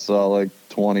yeah, I just saw like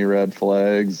 20 red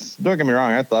flags. Don't get me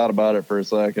wrong, I thought about it for a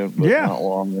second, but not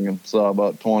long. I saw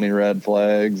about 20 red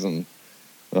flags and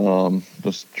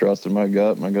just trusted my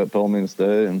gut. My gut told me to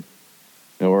stay, and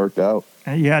it worked out.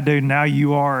 Yeah, dude. Now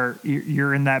you're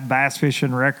in that bass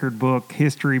fishing record book,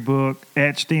 history book,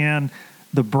 etched in.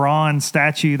 The bronze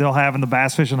statue they'll have in the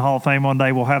Bass Fishing Hall of Fame one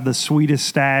day will have the sweetest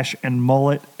stash and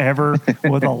mullet ever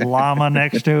with a llama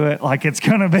next to it. Like, it's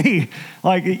going to be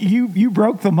like you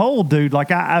broke the mold, dude.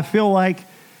 Like, I feel like,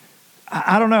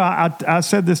 I don't know. I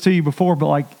said this to you before, but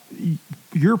like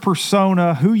your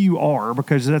persona, who you are,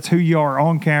 because that's who you are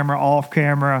on camera, off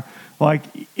camera, like,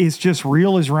 it's just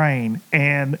real as rain.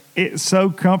 And it's so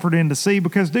comforting to see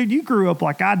because, dude, you grew up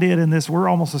like I did in this. We're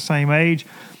almost the same age.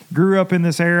 Grew up in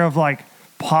this era of like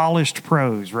polished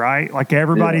pros, right? Like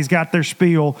everybody's got their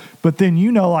spiel. But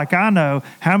then, like I know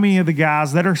how many of the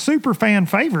guys that are super fan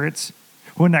favorites,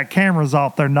 when that camera's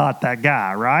off, they're not that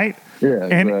guy, right? Yeah,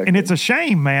 exactly. And it's a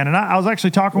shame, man. And I was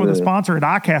actually talking with a sponsor at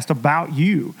iCast about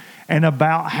you and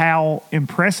about how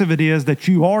impressive it is that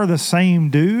you are the same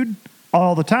dude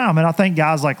all the time. And I think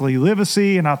guys like Lee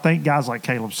Livesey, and I think guys like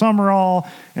Caleb Summerall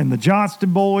and the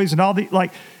Johnston boys and all the,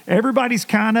 like, everybody's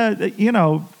kind of,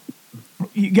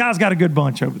 you guys got a good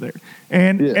bunch over there.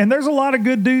 And there's a lot of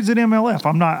good dudes at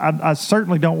MLF. I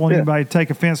certainly don't want anybody to take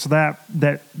offense to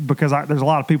that because there's a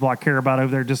lot of people I care about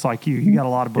over there just like you. You got a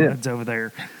lot of buds over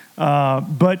there.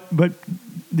 But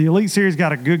the Elite Series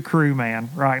got a good crew, man,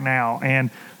 right now. And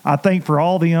I think for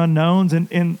all the unknowns,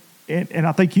 and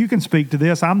I think you can speak to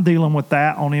this, I'm dealing with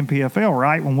that on MPFL,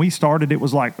 right? When we started, it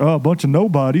was like, a bunch of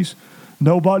nobodies.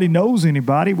 Nobody knows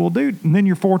anybody. Well, dude, and then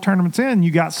you're 4 tournaments in,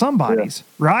 you got somebodies,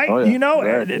 right? Oh,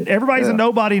 yeah. Everybody's a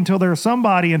nobody until they're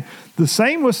somebody. And the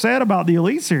same was said about the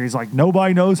Elite Series. Like,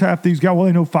 nobody knows half these guys. Well,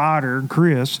 they know Fighter and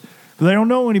Chris, but they don't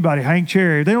know anybody. Hank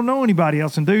Cherry. They don't know anybody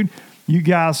else. And, dude, you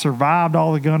guys survived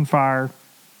all the gunfire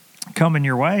coming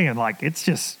your way, and, like, it's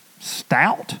just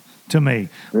stout to me.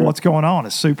 Yeah. What's going on?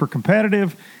 It's super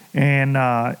competitive. And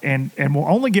we'll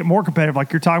only get more competitive,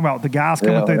 like you're talking about, the guys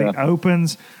coming through the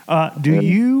Opens. Do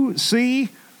you see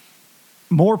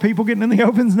more people getting in the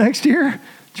Opens next year,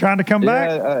 trying to come back?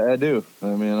 I do. I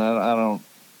mean, I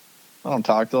don't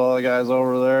talk to all the guys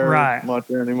over there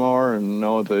much anymore, and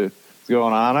know what's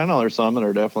going on. I know there's some that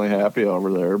are definitely happy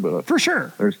over there, but for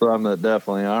sure, there's some that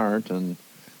definitely aren't. And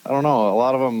I don't know. A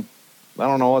lot of them, I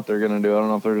don't know what they're going to do. I don't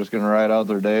know if they're just going to ride out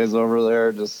their days over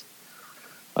there.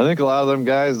 I think a lot of them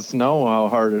guys know how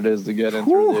hard it is to get in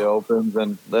through the Opens,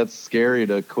 and that's scary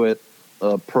to quit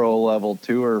a pro-level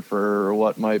tour for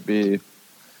what might be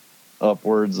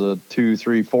upwards of 2,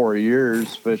 3, 4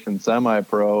 years fishing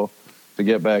semi-pro to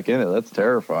get back in it. That's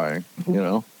terrifying,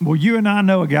 Well, you and I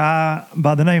know a guy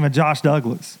by the name of Josh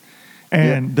Douglas,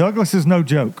 and Douglas is no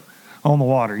joke on the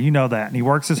water. You know that. And he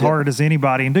works as hard as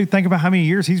anybody. And, dude, think about how many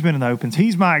years he's been in the Opens.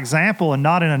 He's my example, and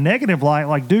not in a negative light.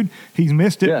 Like, dude, he's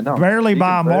missed it barely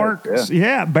by a mark.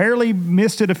 Barely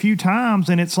missed it a few times.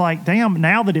 And it's like, damn,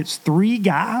 now that it's 3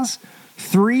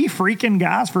 freaking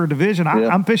guys for a division.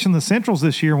 I'm fishing the Centrals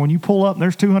this year. When you pull up and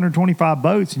there's 225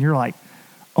 boats, and you're like,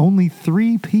 only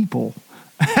 3 people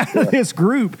out of this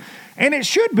group. And it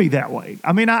should be that way.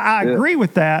 I mean, I agree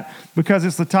with that because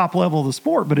it's the top level of the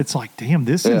sport, but it's like, damn,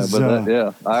 this is...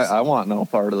 I want no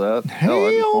part of that. Hell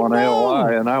I just want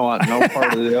AOI, and I want no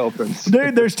part of the Opens.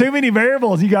 Dude, there's too many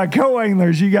variables. You got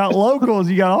co-anglers, you got locals,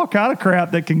 you got all kind of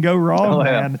crap that can go wrong,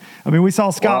 man. I mean, we saw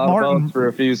Scott Martin... For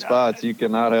a few spots, you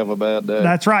cannot have a bad day.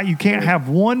 That's right. You can't have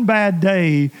one bad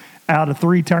day out of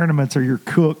 3 tournaments or you're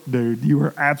cooked, dude. You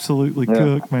are absolutely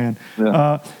cooked, man.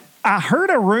 Yeah. I heard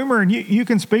a rumor, and you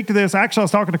can speak to this. Actually, I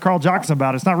was talking to Carl Jackson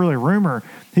about it. It's not really a rumor.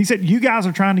 He said you guys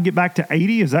are trying to get back to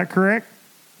 80. Is that correct?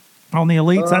 On the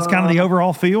elites, that's kind of the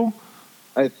overall feel?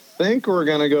 I think we're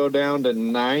going to go down to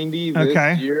 90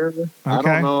 this year. I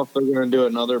don't know if they're going to do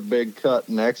another big cut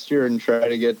next year and try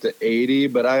to get to 80,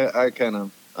 but I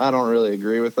don't really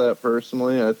agree with that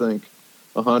personally. I think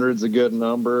 100 is a good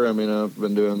number. I mean, I've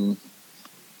been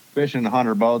fishing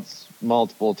 100 boats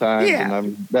multiple times,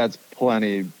 and that's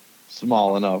plenty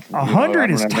small enough. 100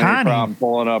 is tiny. I'm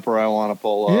pulling up where I want to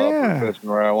pull up, or fishing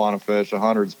where I want to fish.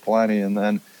 100 is plenty, and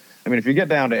then, I mean, if you get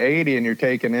down to 80 and you're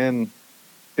taking in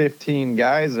 15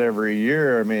 guys every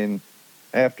year, I mean,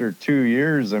 after 2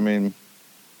 years, I mean,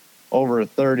 over a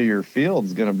third of your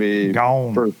field's going to be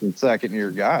gone. First and second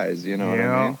year guys. You know what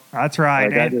I mean? That's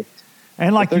right.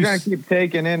 And like, if they're going to keep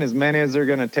taking in as many as they're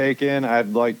going to take in, I'd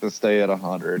like to stay at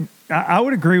 100. I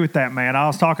would agree with that, man. I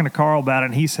was talking to Carl about it,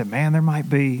 and he said, man, there might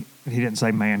be, he didn't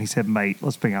say man, he said mate,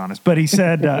 let's be honest. But he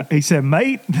said,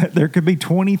 mate, there could be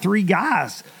 23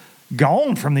 guys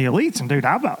gone from the elites. And, dude,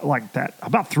 I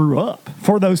about threw up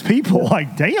for those people.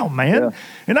 Like, damn, man. Yeah.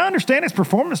 And I understand it's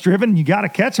performance-driven. You got to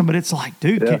catch them. But it's like,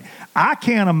 dude, I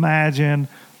can't imagine,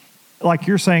 like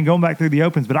you're saying, going back through the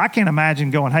opens, but I can't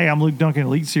imagine going, hey, I'm Luke Duncan,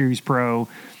 Elite Series Pro,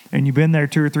 and you've been there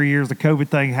 2 or 3 years, the COVID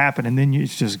thing happened, and then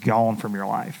it's just gone from your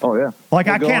life. Oh, yeah. Like,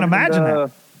 I can't imagine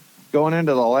that. Going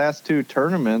into the last 2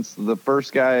 tournaments, the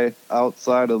first guy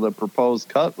outside of the proposed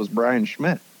cut was Brian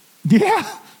Schmidt.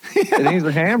 Yeah. And he's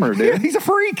a hammer, dude. Yeah, he's a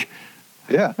freak.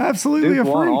 Yeah. Absolutely Dude a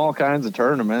freak. won all kinds of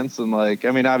tournaments, and, like,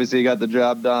 I mean, obviously he got the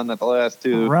job done at the last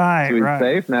 2. Right, so he's right.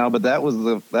 safe now, but that was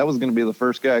going to be the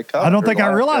first guy cut. I don't think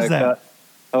I realized that. Cut.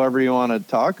 However you want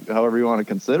to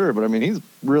consider it, but I mean, he's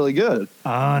really good.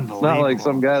 Unbelievable. It's not like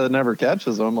some guy that never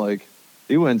catches them. Like,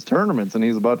 he wins tournaments and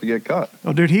he's about to get cut.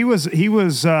 Oh, dude, he was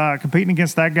competing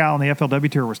against that guy on the FLW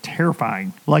tour was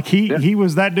terrifying. Like, he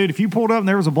was that dude. If you pulled up and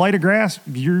there was a blade of grass,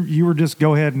 you were just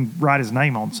go ahead and write his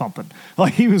name on something.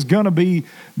 Like, he was gonna be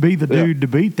the dude to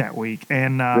beat that week.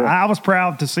 And I was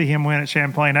proud to see him win at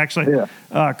Champlain. Actually,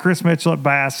 Chris Mitchell at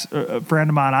Bass, a friend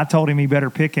of mine, I told him he better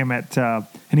pick him at.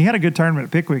 And he had a good tournament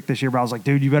at Pickwick this year, but I was like,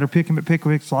 dude, you better pick him at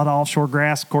Pickwick. It's a lot of offshore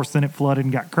grass. Of course, then it flooded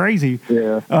and got crazy.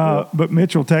 But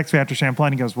Mitchell texted me after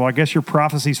Champlain. He goes, well, I guess your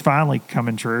prophecy's finally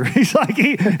coming true. He's like,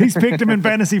 he's picked him in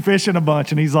fantasy fishing a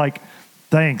bunch, and he's like,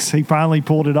 thanks. He finally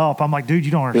pulled it off. I'm like, dude,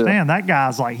 you don't understand. That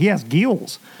guy's like, he has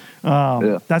gills.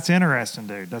 That's interesting,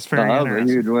 dude. That's very interesting. That was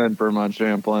a huge win for him on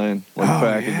Champlain. Went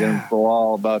back against the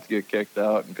wall, about to get kicked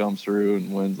out, and comes through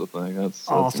and wins the thing. That's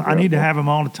awesome. I need to have him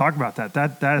on to talk about that.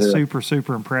 That is super,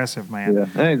 super impressive, man. Yeah,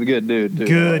 and he's a good dude too.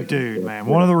 Good dude, man.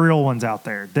 One of the real ones out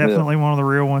there. Definitely one of the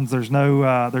real ones. There's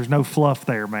no fluff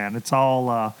there, man. It's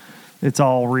all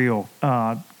real.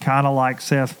 Kind of like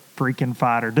Seth freaking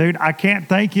Fighter, dude. I can't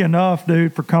thank you enough,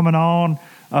 dude, for coming on.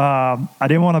 I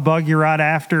didn't want to bug you right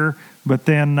after. But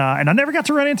then, and I never got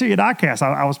to run into you at ICAST.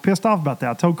 I was pissed off about that.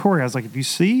 I told Corey, I was like, if you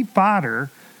see Fighter,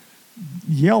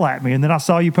 yell at me. And then I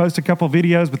saw you post a couple of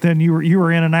videos, but then you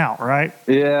were in and out, right?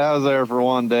 Yeah, I was there for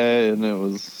one day, and it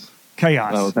was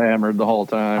chaos. I was hammered the whole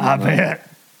time. I bet.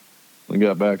 We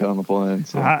got back on the plane.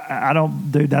 So. I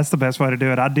don't, dude, that's the best way to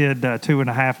do it. I did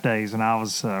 2.5 days, and I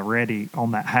was ready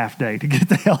on that half day to get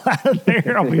the hell out of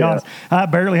there. I'll be honest. I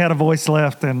barely had a voice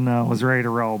left and was ready to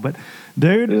roll. But,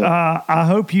 dude, I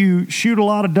hope you shoot a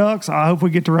lot of ducks. I hope we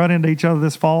get to run into each other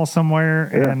this fall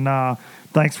somewhere. Yeah. And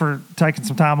thanks for taking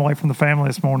some time away from the family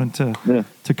this morning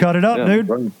to cut it up, dude.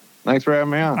 Bro. Thanks for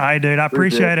having me on. All right, dude. I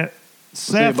appreciate it.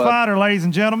 Seth Fighter, ladies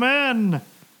and gentlemen.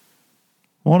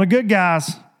 One of the good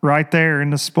guys. Right there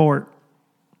in the sport.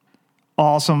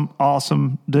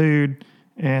 Awesome dude.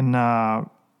 And, I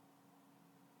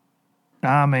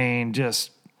mean,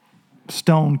 just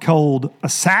stone cold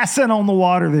assassin on the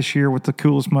water this year with the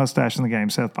coolest mustache in the game,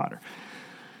 Seth Fighter.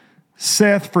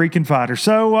 Seth freaking Fighter.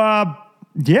 So,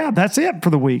 that's it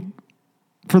for the week.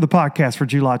 For the podcast for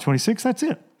July 26th. That's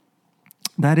it.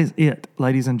 That is it,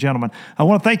 ladies and gentlemen. I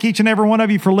want to thank each and every one of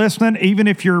you for listening, even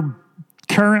if you're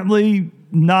currently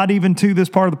not even to this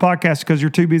part of the podcast because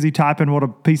you're too busy typing what a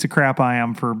piece of crap I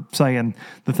am for saying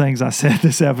the things I said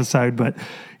this episode. But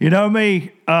you know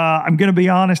me, I'm going to be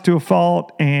honest to a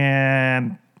fault,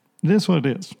 and it is what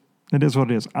it is. It is what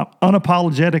it is. I'm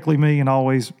unapologetically me and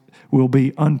always will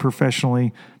be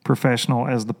unprofessionally professional,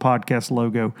 as the podcast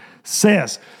logo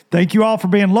says. Thank you all for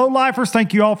being low-lifers.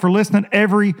 Thank you all for listening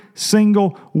every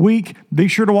single week. Be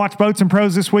sure to watch Boats and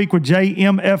Pros this week with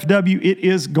JMFW. It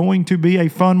is going to be a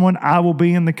fun one. I will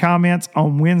be in the comments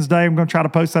on Wednesday. I'm going to try to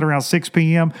post that around 6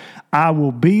 p.m. I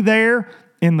will be there.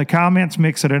 in the comments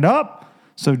mixing it up.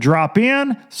 So drop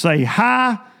in, say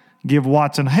hi, give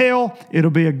Watson hell.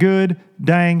 It'll be a good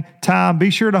dang time.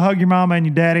 Be sure to hug your mama and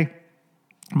your daddy.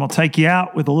 I'm going to take you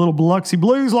out with a little Biloxi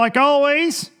Blues like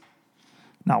always.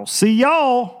 And I will see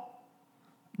y'all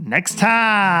next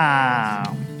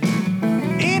time.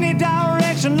 Any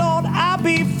direction, Lord, I'll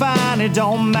be fine. It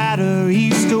don't matter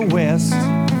east or west.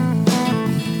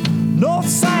 North,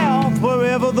 south,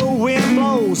 wherever the wind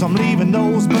blows, I'm leaving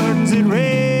those burdens at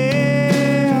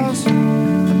rest.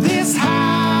 This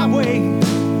highway,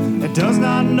 it does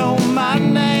not know my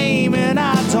name, and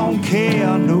I don't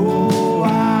care. No,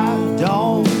 I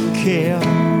don't care.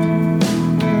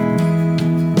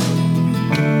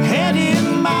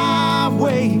 Heading my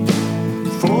way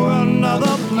for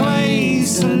another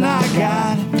place, and I got